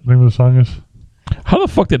 is that the name of the song is? How the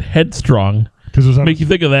fuck did Headstrong Because it was on make you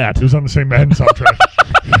think of that? it was on the same Madden soundtrack.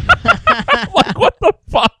 Like, what the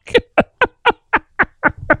fuck?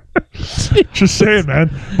 Just saying, man.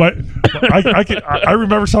 But I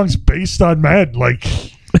remember songs based on Madden. Like,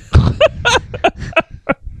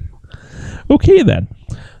 Okay, then.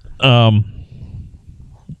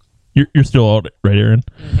 You're still out, right, Aaron?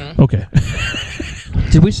 Mm-hmm. Okay.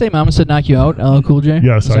 Did we say Mama Said Knock You Out, LL Cool J?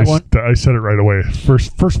 yes, Is that one? I said it right away.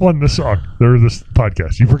 First one this song or this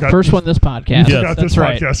podcast. You forgot First one this podcast. You forgot That's this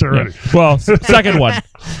right. podcast already. Well, second one.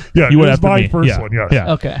 Yeah, You it went was after my me. first Yeah. one. Yes.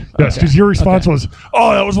 Yeah. Okay. Yes, because okay. your response Okay. was,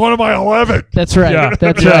 "Oh, that was one of my 11." That's right. Yeah.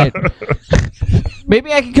 That's Yeah. right.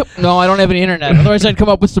 Maybe I can come. No, I don't have any internet. Otherwise, I'd come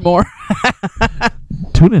up with some more.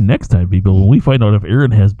 Tune in next time, people, when we find out if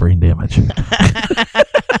Aaron has brain damage.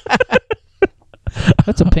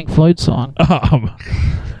 That's a Pink Floyd song.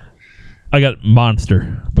 I got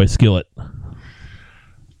Monster by Skillet.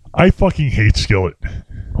 I fucking hate Skillet.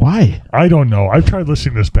 Why? I don't know. I've tried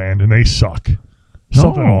listening to this band and they suck.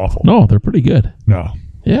 Something awful. No, they're pretty good. No,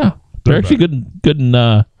 Yeah, they're actually good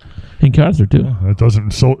in concert too. that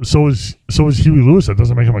doesn't. So is Huey Lewis. That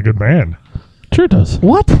doesn't make him a good band. Sure does.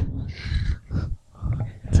 What?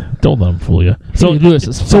 Don't let them fool you. Huey Lewis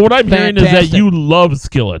is So what I'm hearing is that fantastic. you love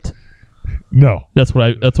Skillet. No, That's what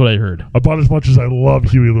I heard. about as much as I love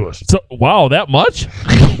Huey Lewis. So wow, that much?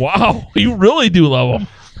 Wow, you really do love him.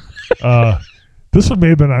 This one may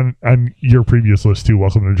have been on your previous list too.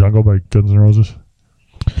 Welcome to the Jungle by Guns N' Roses.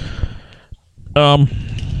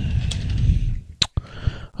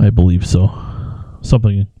 I believe so.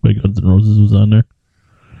 Something by Guns N' Roses was on there.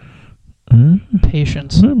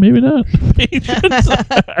 Patience. Maybe not. Patience.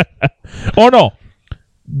 Oh no,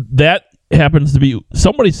 that happens to be.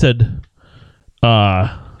 Somebody said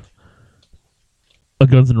a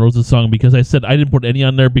Guns N' Roses song because I said I didn't put any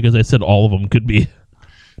on there because I said all of them could be.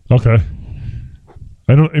 Okay.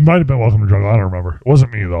 I don't. It might have been Welcome to the Jungle. I don't remember. It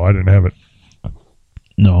wasn't me though. I didn't have it.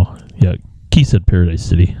 No, yeah. Keith said Paradise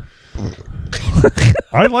City.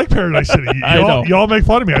 I like Paradise City. I know. Y'all make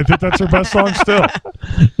fun of me. I think that's their best song still.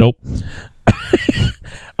 Nope.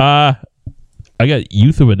 I got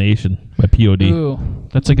Youth of a Nation by POD. Ooh,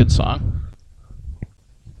 that's a good song.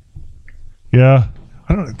 Yeah.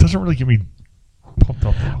 I don't. It doesn't really get me pumped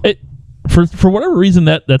up. It for whatever reason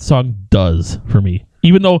that song does for me,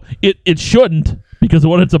 even though it shouldn't because of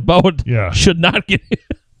what it's about. Yeah. Should not get.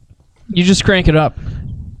 You just crank it up.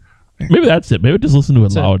 Maybe that's it. Maybe just listen to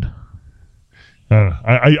it That's it. loud.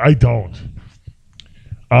 I don't.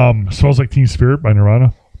 Smells Like Teen Spirit by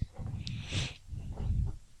Nirvana.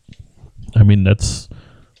 Yeah. I mean, that's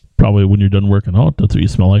probably when you're done working out. That's what you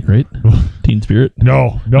smell like, right? Teen Spirit.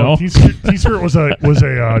 No. No? Teen Spirit was a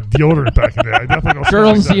deodorant back in the day. I definitely don't smell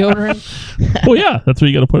Girls like that. deodorant. Well, yeah, that's what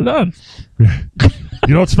you got to put it on.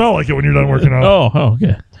 You don't smell like it when you're done working out. Oh,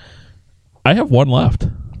 okay. I have one left.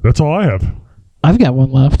 That's all I have. I've got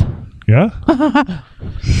one left. Yeah?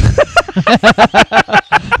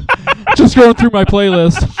 Just going through my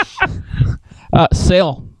playlist.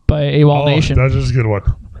 Sail by AWOL Nation. That is a good one.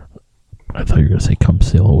 I thought you were going to say Come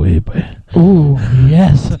Sail Away, but Ooh,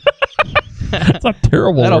 yes. it's not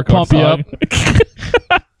terrible. That'll workout pump you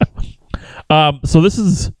song. So this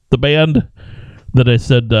is the band that I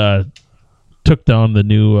said took down the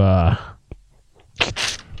new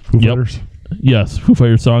Foo Yep. Fighters. yes, Foo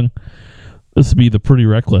Fighters song. This would be the Pretty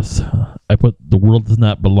Reckless. I put The World Does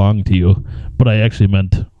Not Belong to You, but I actually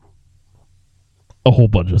meant a whole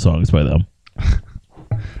bunch of songs by them.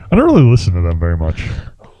 I don't really listen to them very much.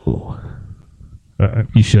 Ooh. Uh,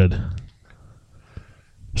 You should.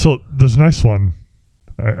 So there's a nice one.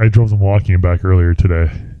 I drove to Milwaukee and back earlier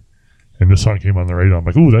today, and this song came on the radio. I'm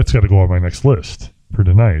like, ooh, that's got to go on my next list for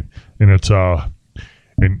tonight. And it's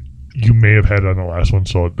and you may have had it on the last one,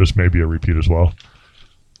 so this may be a repeat as well.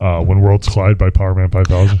 When Worlds Collide by Powerman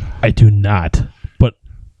 5000. I do not. But,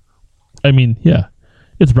 I mean, yeah.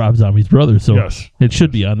 It's Rob Zombie's brother, so Yes. it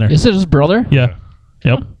should be on there. Is it his brother? Yeah.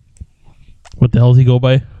 Yep. What the hell does he go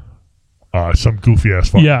by? Some goofy ass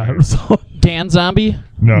fucking Yeah. name. So, Dan Zombie?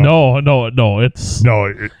 No. no. It's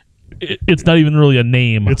No, it's not even really a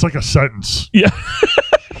name. it's like a sentence. Yeah.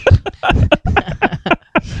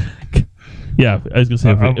 Yeah, I was gonna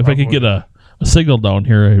say if I could get a signal down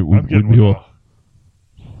here, I'm we'd getting be one able. now.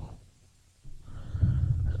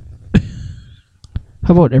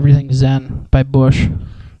 How about Everything Zen by Bush?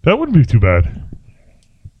 That wouldn't be too bad.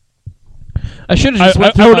 I should have I just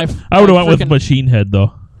went through would have went with frickin- Machine Head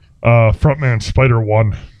though. Frontman Spider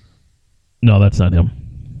One. No, that's not him.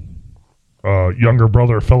 Younger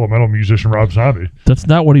brother of fellow metal musician Rob Zombie. That's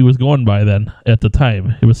not what he was going by then at the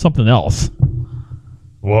time. It was something else.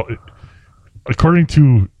 Well, according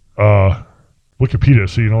to Wikipedia,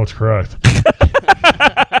 so you know it's correct.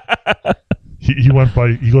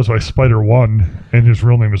 he goes by Spider One, and his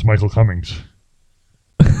real name is Michael Cummings.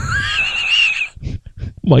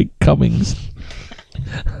 Mike Cummings.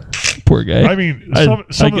 Poor guy. I mean,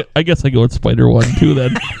 I guess I go with Spider One too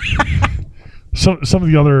then. some of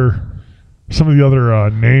the other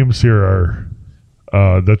names here are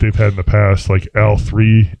that they've had in the past, like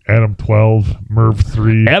Al3, Adam 12, Merv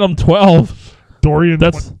 3, Adam 12. Dorian.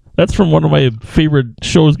 That's from one of my favorite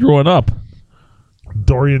shows growing up.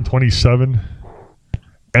 Dorian 27,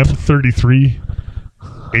 M33,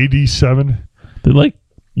 AD7, They like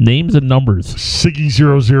names and numbers. Siggy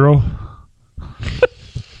 00,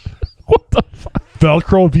 What the fuck?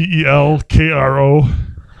 Velcro VELKRO,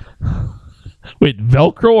 Wait,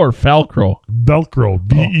 Velcro or Falcro? Velcro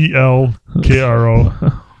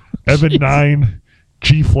VELKRO, Evan 9,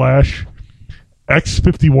 G Flash,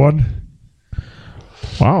 X51,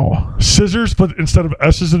 Wow. Scissors, but instead of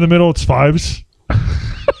S's in the middle, it's 5s.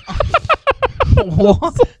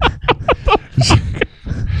 What?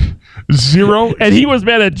 Zero, And he was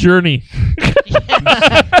mad at Journey.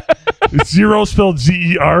 zero spelled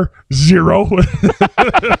ZER, zero.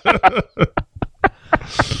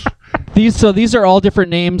 These are all different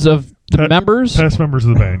names of the members. Past members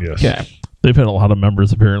of the band, yes. Okay. They've had a lot of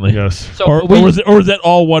members apparently. Yes. So, Or was that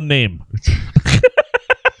all one name?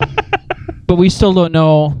 but we still don't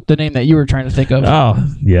know the name that you were trying to think of. Oh,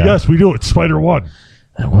 yeah. Yes, we do. It's Spider One.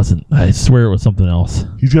 That wasn't. I swear it was something else.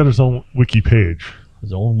 He's got his own wiki page.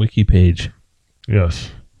 His own wiki page.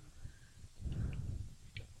 Yes.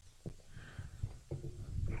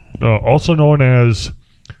 Also known as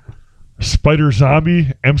Spider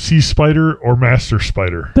Zombie, MC Spider, or Master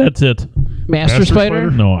Spider. That's it. Master Master Spider?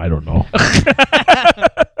 Spider? No, I don't know.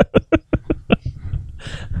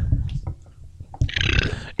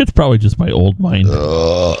 It's probably just my old mind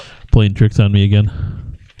playing tricks on me again.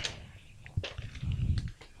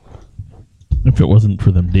 If it wasn't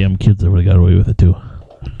for them damn kids, I would have got away with it too.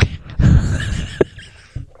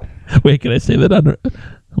 Wait, can I say that on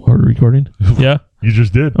our recording? Yeah? You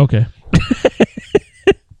just did. Okay.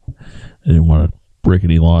 I didn't want to break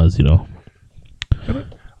any laws, you know.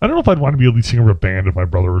 I don't know if I'd want to be a lead singer of a band if my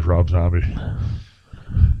brother was Rob Zombie.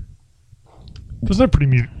 Doesn't that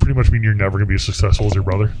pretty much mean you're never going to be as successful as your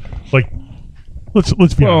brother? Like, let's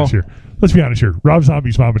be honest here. Let's be honest here. Rob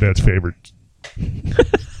Zombie's mom and dad's favorite.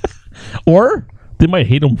 Or they might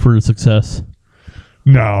hate him for his success.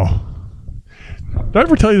 No. Did I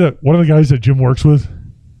ever tell you that one of the guys that Jim works with,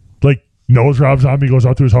 like, knows Rob Zombie, goes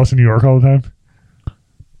out to his house in New York all the time?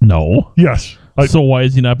 No. Yes. So why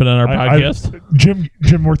has he not been on our podcast?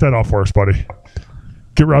 Jim worked that out for us, buddy.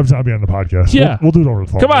 Get Rob Zombie on the podcast. Yeah. We'll do it over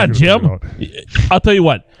the phone. Come on, We'll Jim. I'll tell you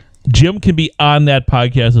what. Jim can be on that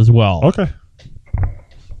podcast as well. Okay.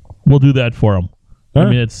 We'll do that for him. All I right.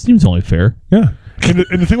 mean, it seems only fair. Yeah. And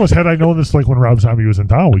the thing was, had I known this, like when Rob Zombie was in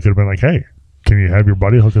town, we could have been like, "Hey, can you have your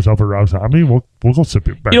buddy hook us up with Rob Zombie? We'll go sit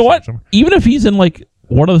back." You know what? Even if he's in like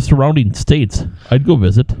one of the surrounding states, I'd go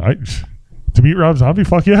visit. To meet Rob Zombie,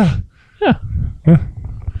 fuck yeah. Yeah.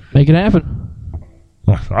 Make it happen.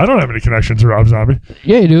 I don't have any connections to Rob Zombie.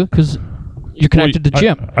 Yeah, you do, because you're connected to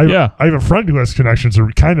Jim, I have a friend who has connections,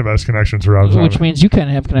 or kind of has connections to Rob Zombie. which means you kind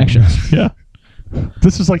of have connections. Yeah.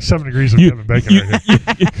 This is like 7 degrees of Kevin Bacon right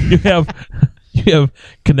here. You have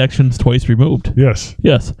connections twice removed. Yes.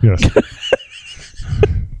 Yes. Yes.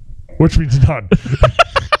 Which means none.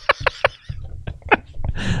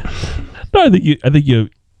 No, I think you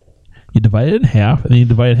divide it in half, and then you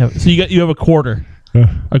divide it in half. So you have a quarter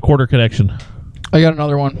connection. I got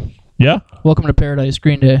another one. Yeah. Welcome to Paradise,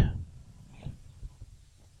 Green Day.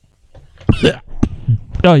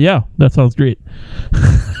 Oh yeah, that sounds great.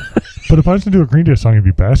 But if I was to do a Green Day song, it'd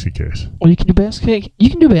be Basket Case. Well, you can do basket case. You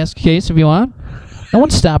can do basket case if you want. No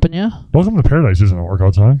one's stopping you. Welcome to Paradise isn't a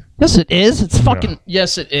workout song. Yes, it is. It's fucking.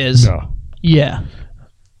 Yes, it is. No. Yeah.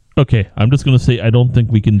 Okay, I'm just gonna say I don't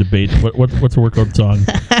think we can debate what's a workout song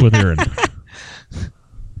with Aaron.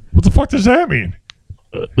 What the fuck does that mean?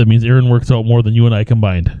 That means Aaron works out more than you and I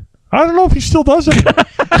combined. I don't know if he still does it.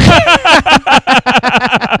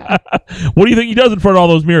 What do you think he does in front of all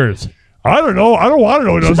those mirrors? I don't know. I don't want to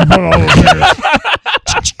know what he does in front of all those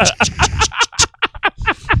mirrors.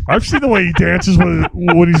 I've seen the way he dances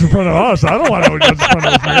when he's in front of us. I don't want to know what he does in front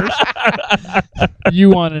of those mirrors. You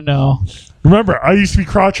want to know? Remember, I used to be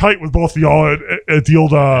crotch height with both of y'all at the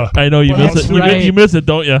old. I know you miss it. right. You miss it,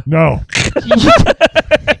 don't you? No.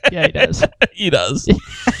 Yeah, he does. He does.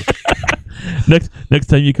 Next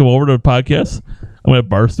time you come over to a podcast, I'm gonna have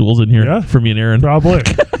bar stools in here for me and Aaron. Probably.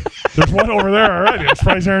 There's one over there already. I'm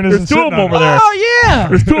surprised Aaron isn't There's two of sitting them on over it. there. Oh yeah,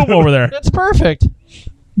 There's two of them over there. that's perfect.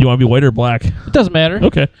 You want to be white or black? It doesn't matter.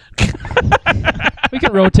 Okay. We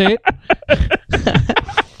can rotate.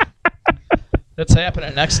 That's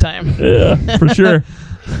happening next time. Yeah, for sure.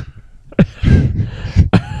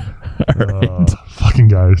 All right. Fucking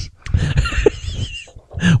guys.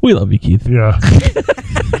 We love you, Keith. Yeah.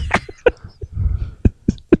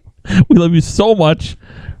 We love you so much.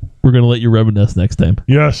 We're gonna let you reminisce next time.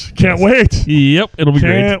 Yes. Can't wait. Yep, it'll be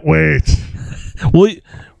Can't wait. great. Well,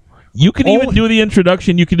 you can even do the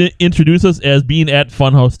introduction. You can introduce us as being at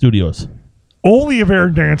Funhouse Studios. Only if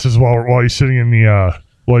Aaron dances while he's sitting on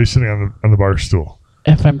the bar stool.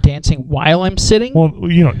 If I'm dancing while I'm sitting, Well,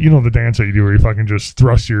 you know the dance that you do where you fucking just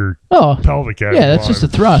thrust your pelvic at yeah, that's just a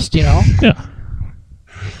thrust, you know. Yeah.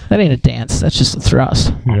 That ain't a dance. That's just a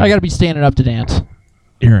thrust. Yeah. I got to be standing up to dance.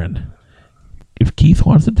 Aaron, if Keith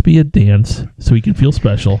wants it to be a dance so he can feel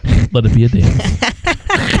special, let it be a dance.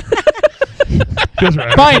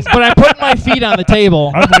 Fine, but I'm putting my feet on the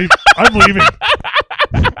table. I'm leaving.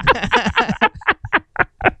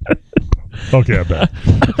 Okay, I bet.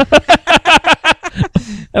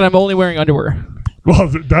 And I'm only wearing underwear. Well,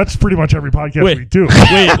 that's pretty much every podcast we do.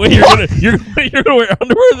 Wait, you're gonna wear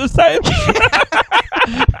underwear this time?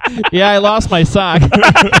 Yeah, I lost my sock.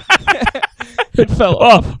 It fell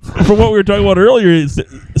off. From what we were talking about earlier, it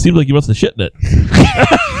seems like you must have shit in it.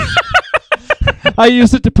 I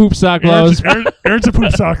used it to poop sock while I was Aaron's a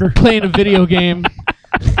poop soccer. playing a video game.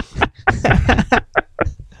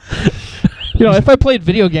 You know, if I played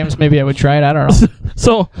video games, maybe I would try it. I don't know.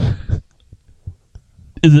 So,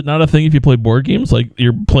 is it not a thing if you play board games? Like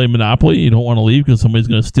you're playing Monopoly, you don't want to leave because somebody's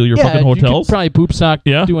going to steal your fucking hotels? You could probably poop sock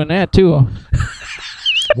doing that, too.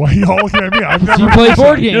 Why are you all looking at me? I've never You play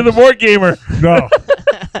board games. You're the board gamer. No.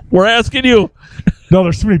 We're asking you. No,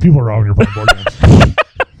 there's too many people around when you're playing board games.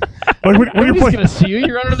 Like when you're Nobody's playing, going to see you.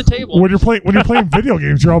 You're under the table. when you're playing video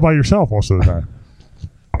games, you're all by yourself most of the time.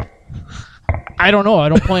 I don't know. I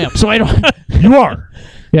don't play them, so I don't. You are.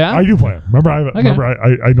 Yeah? I do play them. Remember,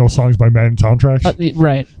 I know songs by Madden soundtracks.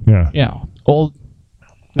 Right. Yeah. Yeah. Old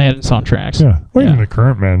Madden soundtracks. Yeah. Well, Yeah. even the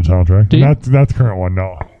current Madden soundtrack. Do you? Not the current one.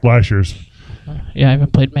 No, last year's. Yeah, I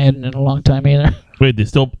haven't played Madden in a long time either. Wait, they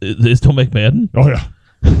still make Madden? Oh yeah.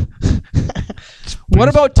 What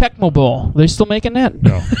about Tecmo Bowl? They still making that?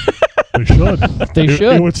 No. They should. They It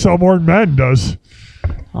should. would sell more than Madden does.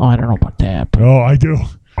 Oh, I don't know about that. But Oh, I do.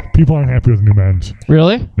 People aren't happy with the new Maddens.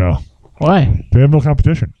 really? No. Why? They have no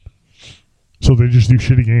competition. So they just do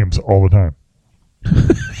shitty games all the time.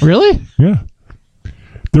 Really? Yeah.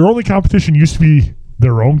 Their only competition used to be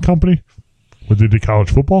their own company when they did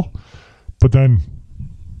college football. But then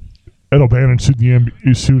Ed O'Bannon sued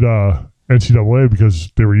NCAA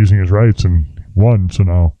because they were using his rights and won. So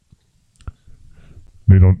now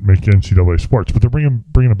they don't make NCAA sports, but they're bringing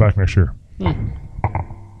it back next year.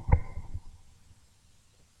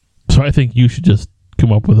 So I think you should just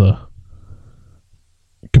come up with a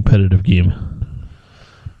competitive game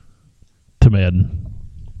to Madden.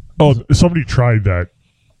 Oh, somebody tried that,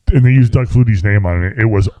 and they used Doug Flutie's name on it. It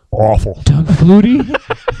was awful. Doug Flutie?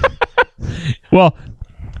 Well,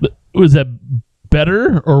 was that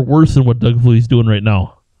better or worse than what Doug Flutie's doing right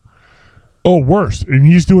now? Oh, worse. And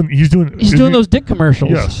he's doing He's doing those dick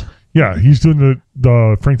commercials. Yes. Yeah, he's doing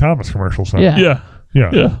the Frank Thomas commercials now. Yeah. Yeah. Yeah.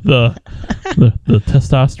 Yeah. The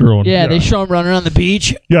testosterone. Yeah, they show him running on the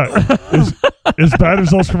beach. Yeah. As bad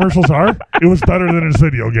as those commercials are, it was better than his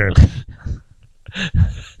video game.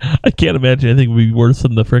 I can't imagine anything would be worse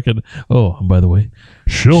than the frickin' oh, and by the way,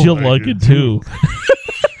 she'll like it too.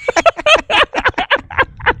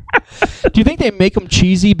 Do you think they make them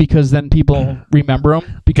cheesy because then people remember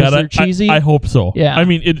them because they're cheesy? I hope so. Yeah. I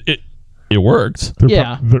mean, it works.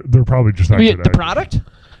 They're probably just not good at the it. product?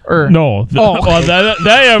 Or No. Well, that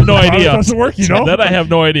I have no idea. It doesn't work, That I have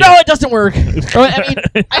no idea. No, it doesn't work.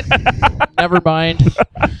 Never mind.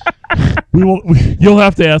 You'll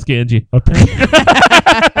have to ask Angie. Apparently,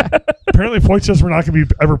 Foyt says we're not going to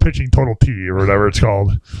be ever pitching Total T or whatever it's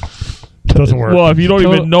called. It doesn't work. Well, if you don't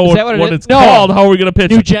even know Is that what what it it's is? No. called, how are we going to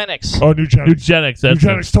pitch it? Eugenics. Oh, Nugenics. Eugenics. That's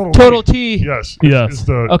Nugenics Total T. Yes. Yes. Is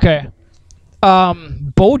the, Okay.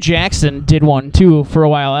 Bo Jackson did one too for a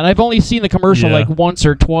while, and I've only seen the commercial Yeah. like once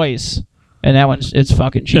or twice, and that it's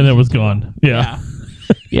fucking cheesy. and it was gone. Yeah.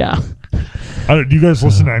 Yeah. do you guys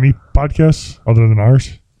listen to any podcasts other than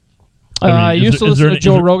ours? I used to listen to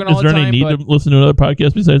Joe Rogan all the time. Is there any need but to listen to another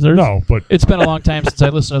podcast besides ours? No, but it's been a long time since I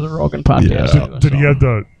listened to the Rogan podcast. Yeah. too, did so.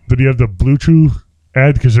 he have the Blue Chew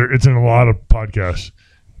ad? Because it's in a lot of podcasts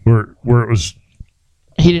where it was.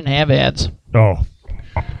 He didn't have ads. Oh.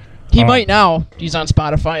 He might now. He's on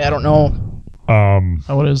Spotify. I don't know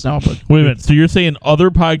how it is now, but Wait a minute. So you're saying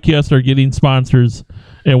other podcasts are getting sponsors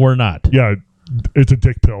and we're not? Yeah, it's a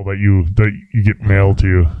dick pill that you get mailed to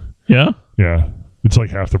you. Yeah? Yeah, it's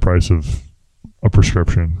like half the price of a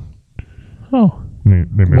prescription. Oh. They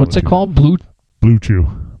mail what's it to you. called? Blue Chew.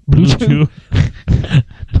 Bluetooth.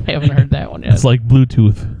 I haven't heard that one yet. It's like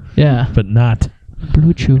Bluetooth, Yeah. but not.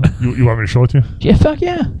 Blue Chew. You want me to show it to you? Yeah, fuck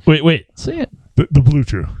yeah. Wait. See it. The Blue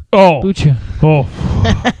Chew. Oh. Blue Chew. Oh.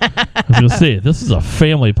 I was going to say, this is a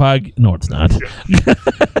family pod. No, it's not.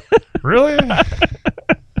 Really?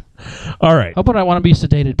 All right. How about I want to be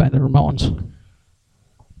sedated by the Ramones?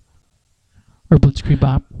 Or Blitzkrieg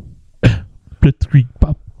Bop. Blitzkrieg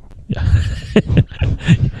Bop. Yeah.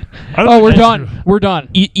 Oh, we're done. We're done.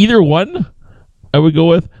 Either one, I would go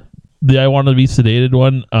with. The I want to be sedated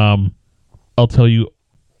one. I'll tell you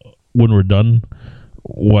when we're done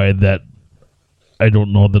why that. I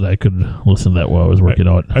don't know that I could listen to that while I was working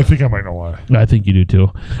out. I think I might know why. I think you do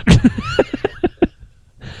too.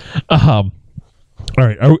 All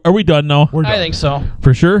right, are we done now? We're done. I think so.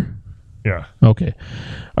 For sure? Yeah. Okay.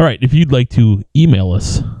 All right. If you'd like to email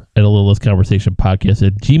us at a little less conversation podcast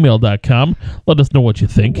at gmail.com, let us know what you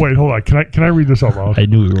think. Wait, hold on. Can I read this out loud? I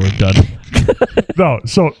knew we weren't done. No.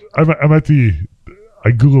 So I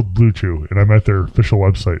Googled Blue Chew and I'm at their official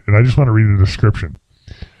website and I just want to read the description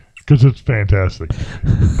because it's fantastic.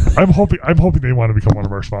 I'm hoping they want to become one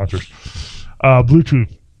of our sponsors. Blue Chew.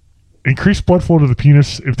 Increase blood flow to the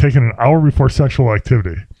penis if taken an hour before sexual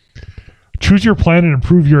activity. Choose your plan and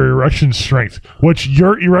improve your erection strength, which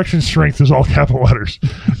your erection strength is all capital letters.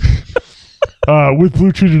 With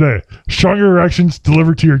Blue Chew today. Stronger erections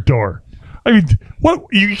delivered to your door. I mean, what?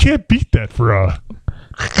 You can't beat that for a...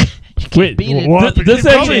 Wait, beat it. Well, this you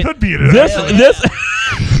probably actually could beat it.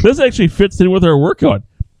 this actually fits in with our workout.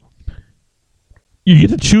 You get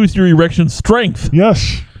to choose your erection strength.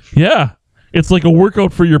 Yes. Yeah, it's like a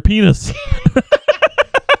workout for your penis.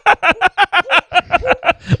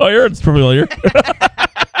 Oh, Aaron's familiar.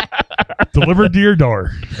 Delivered to your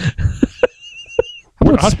door.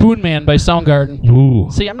 How about Spoon Man by Soundgarden? Ooh.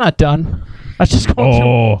 See, I'm not done. I was just going through.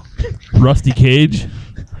 Oh, Rusty Cage.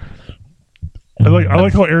 I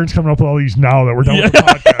like how Aaron's coming up with all these now that we're done with the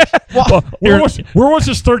podcast. Where was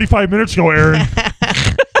this 35 minutes ago, Aaron?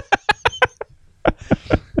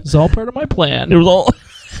 It's all part of my plan. It was all.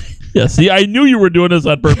 Yeah, see, I knew you were doing this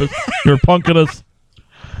on purpose. You were punking us.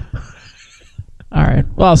 All right.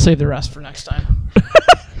 Well, I'll save the rest for next time.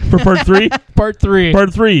 For part 3? Part 3.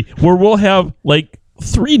 Part 3, where we'll have like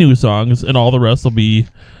 3 new songs, and all the rest will be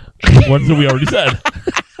ones that we already said.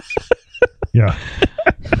 Yeah.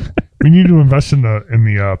 We need to invest in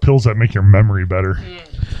the pills that make your memory better.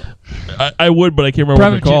 I would, but I can't remember what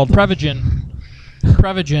they're called. Prevagen.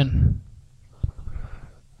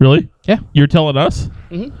 Really? Yeah. You're telling us?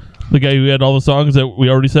 Mhm. The guy who had all the songs that we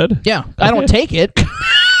already said? Yeah. I don't take it.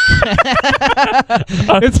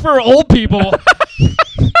 It's for old people.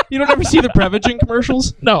 You don't ever see the Prevagen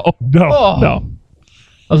commercials? No. No. Oh. No.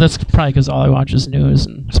 Oh, that's probably because all I watch is news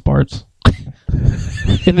and sports.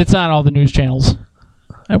 And it's on all the news channels.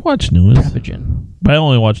 I watch news, Prevagen. but I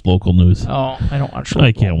only watch local news. Oh, I don't watch local.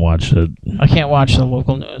 I can't watch it. I can't watch the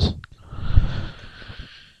local news.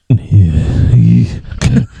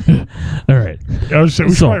 All right. I was saying,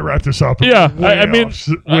 we should So- probably wrap this up. Yeah, Way I mean,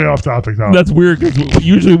 way off topic now. That's weird because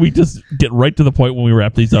usually we just get right to the point when we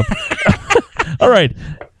wrap these up. All right.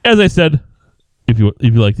 As I said, if you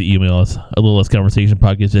like to email us, a little less conversation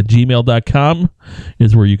podcast at gmail.com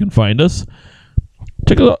is where you can find us.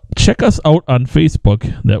 Check us out on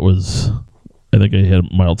Facebook. That was, I think I had a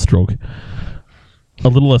mild stroke. A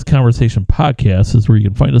little less conversation podcast is where you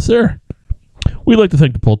can find us there. We'd like to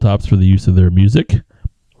thank the Pull Tops for the use of their music.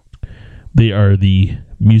 They are the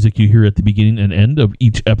music you hear at the beginning and end of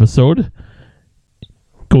each episode.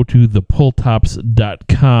 Go to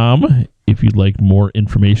thepulltops.com if you'd like more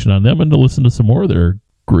information on them and to listen to some more of their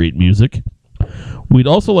great music. We'd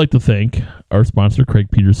also like to thank our sponsor, Craig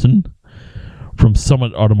Peterson from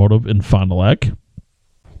Summit Automotive in Fond du Lac.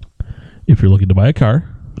 If you're looking to buy a car,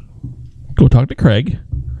 go talk to Craig.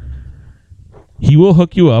 He will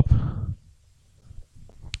hook you up.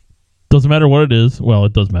 Doesn't matter what it is. Well,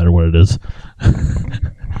 it does matter what it is.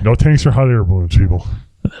 No tanks or hot air balloons, people.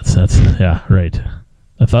 That's yeah, right.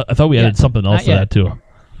 I thought we added something else not to yet. that too.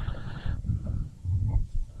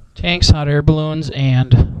 Tanks, hot air balloons,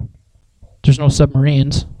 and there's no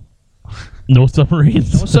submarines. No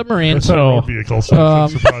submarines. No submarines. That's not So, a vehicle, so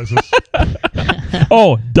surprises.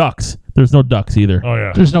 Oh, ducks. There's no ducks either. Oh,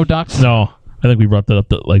 yeah. There's no ducks. No, I think we brought that up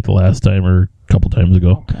the last time or a couple times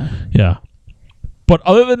ago. Okay. Yeah. But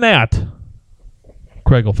other than that,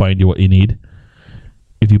 Craig will find you what you need.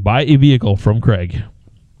 If you buy a vehicle from Craig,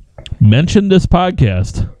 mention this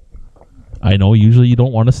podcast. I know usually you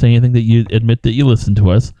don't want to say anything that you admit that you listen to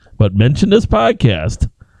us, but mention this podcast,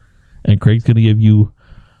 and Craig's going to give you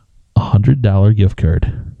 $100 gift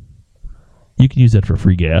card. You can use that for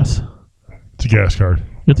free gas. It's a gas card.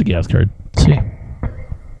 It's a gas card. Let's see.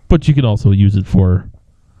 But you can also use it for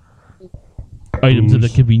items at the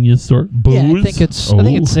Booze. convenience store. Booze. Yeah, I think it's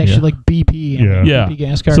actually yeah. like BP. And Yeah. Yeah. BP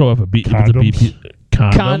gas card. So if it's a Condoms. BP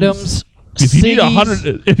Condoms. If you need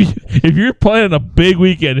ciggies. if you're planning a big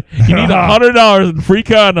weekend, you need $100 in free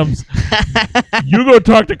condoms. You go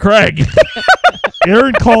talk to Craig.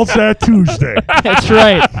 Aaron calls that Tuesday. That's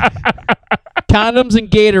right. Condoms and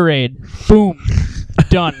Gatorade. Boom.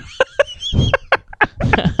 Done.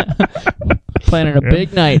 Planning a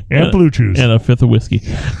big night. And Blue Chews. And a fifth of whiskey.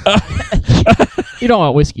 You don't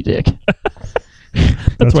want whiskey dick.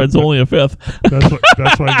 That's why it's only a fifth. That's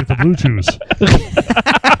why I get the Blue Chews.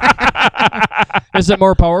 Is it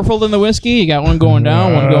more powerful than the whiskey? You got one going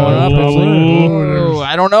down, one going up. It's like, Oh, whoa,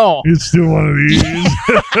 I don't know. It's still one of these.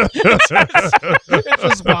 It's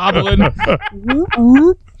just wobbling.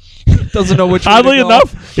 Doesn't know which way Oddly to go.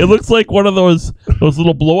 enough, it looks like one of those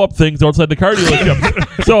little blow up things outside the car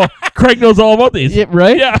dealership. So Craig knows all about these. Yeah,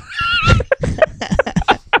 right? Yeah.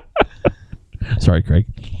 Sorry, Craig.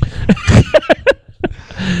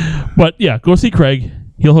 But yeah, go see Craig.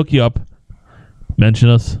 He'll hook you up. Mention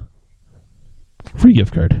us. Free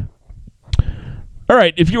gift card. All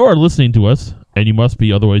right, if you are listening to us, and you must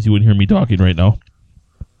be, otherwise you wouldn't hear me talking right now,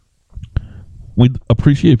 we'd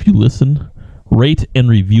appreciate if you listen, rate, and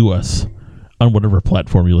review us on whatever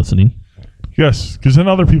platform you're listening. Yes, because then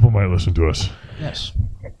other people might listen to us. Yes.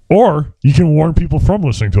 Or you can warn people from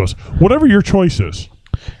listening to us. Whatever your choice is.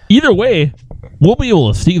 Either way, we'll be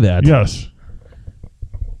able to see that Yes.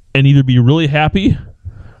 and either be really happy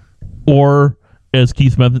or, as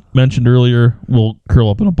Keith mentioned earlier, we'll curl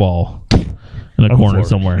up in a ball in a On the corner floor,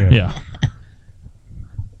 somewhere. yeah. Yeah.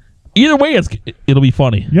 Either way, it'll be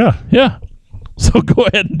funny. Yeah. Yeah. So go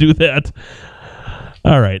ahead and do that.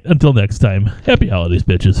 All right. Until next time, happy holidays,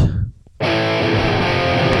 bitches.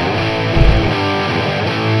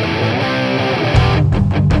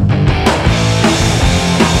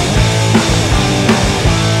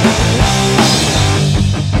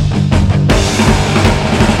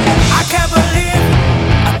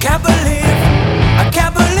 I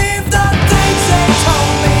can't believe the things they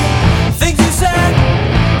told me. Things you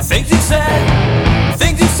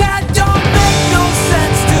said don't make no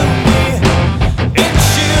sense to me. It's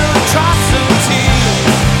sheer atrocity.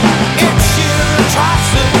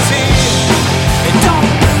 It don't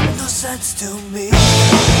make no sense to me.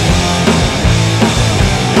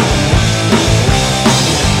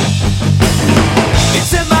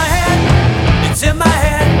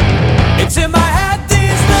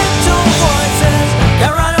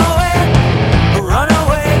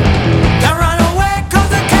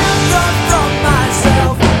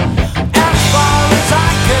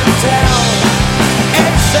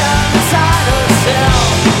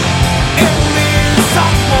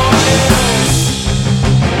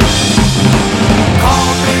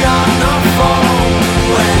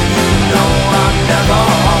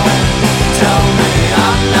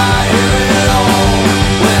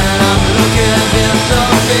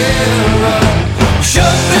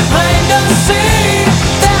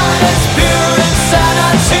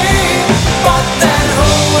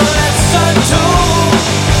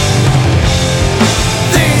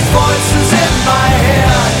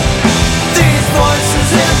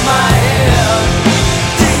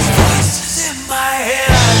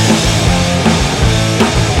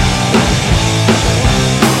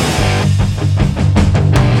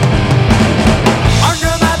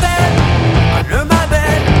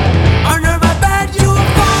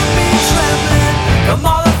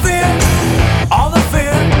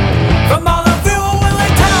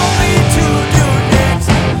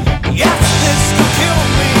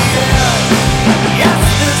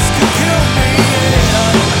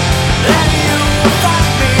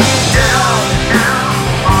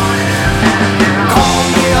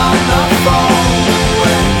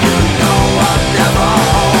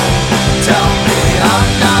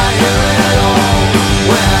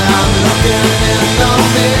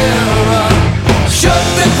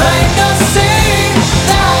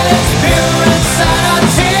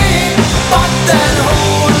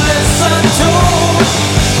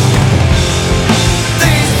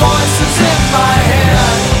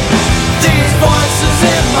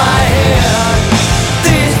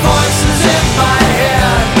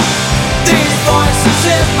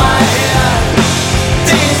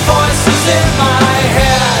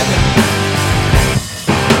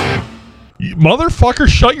 Motherfucker,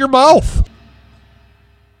 shut your mouth.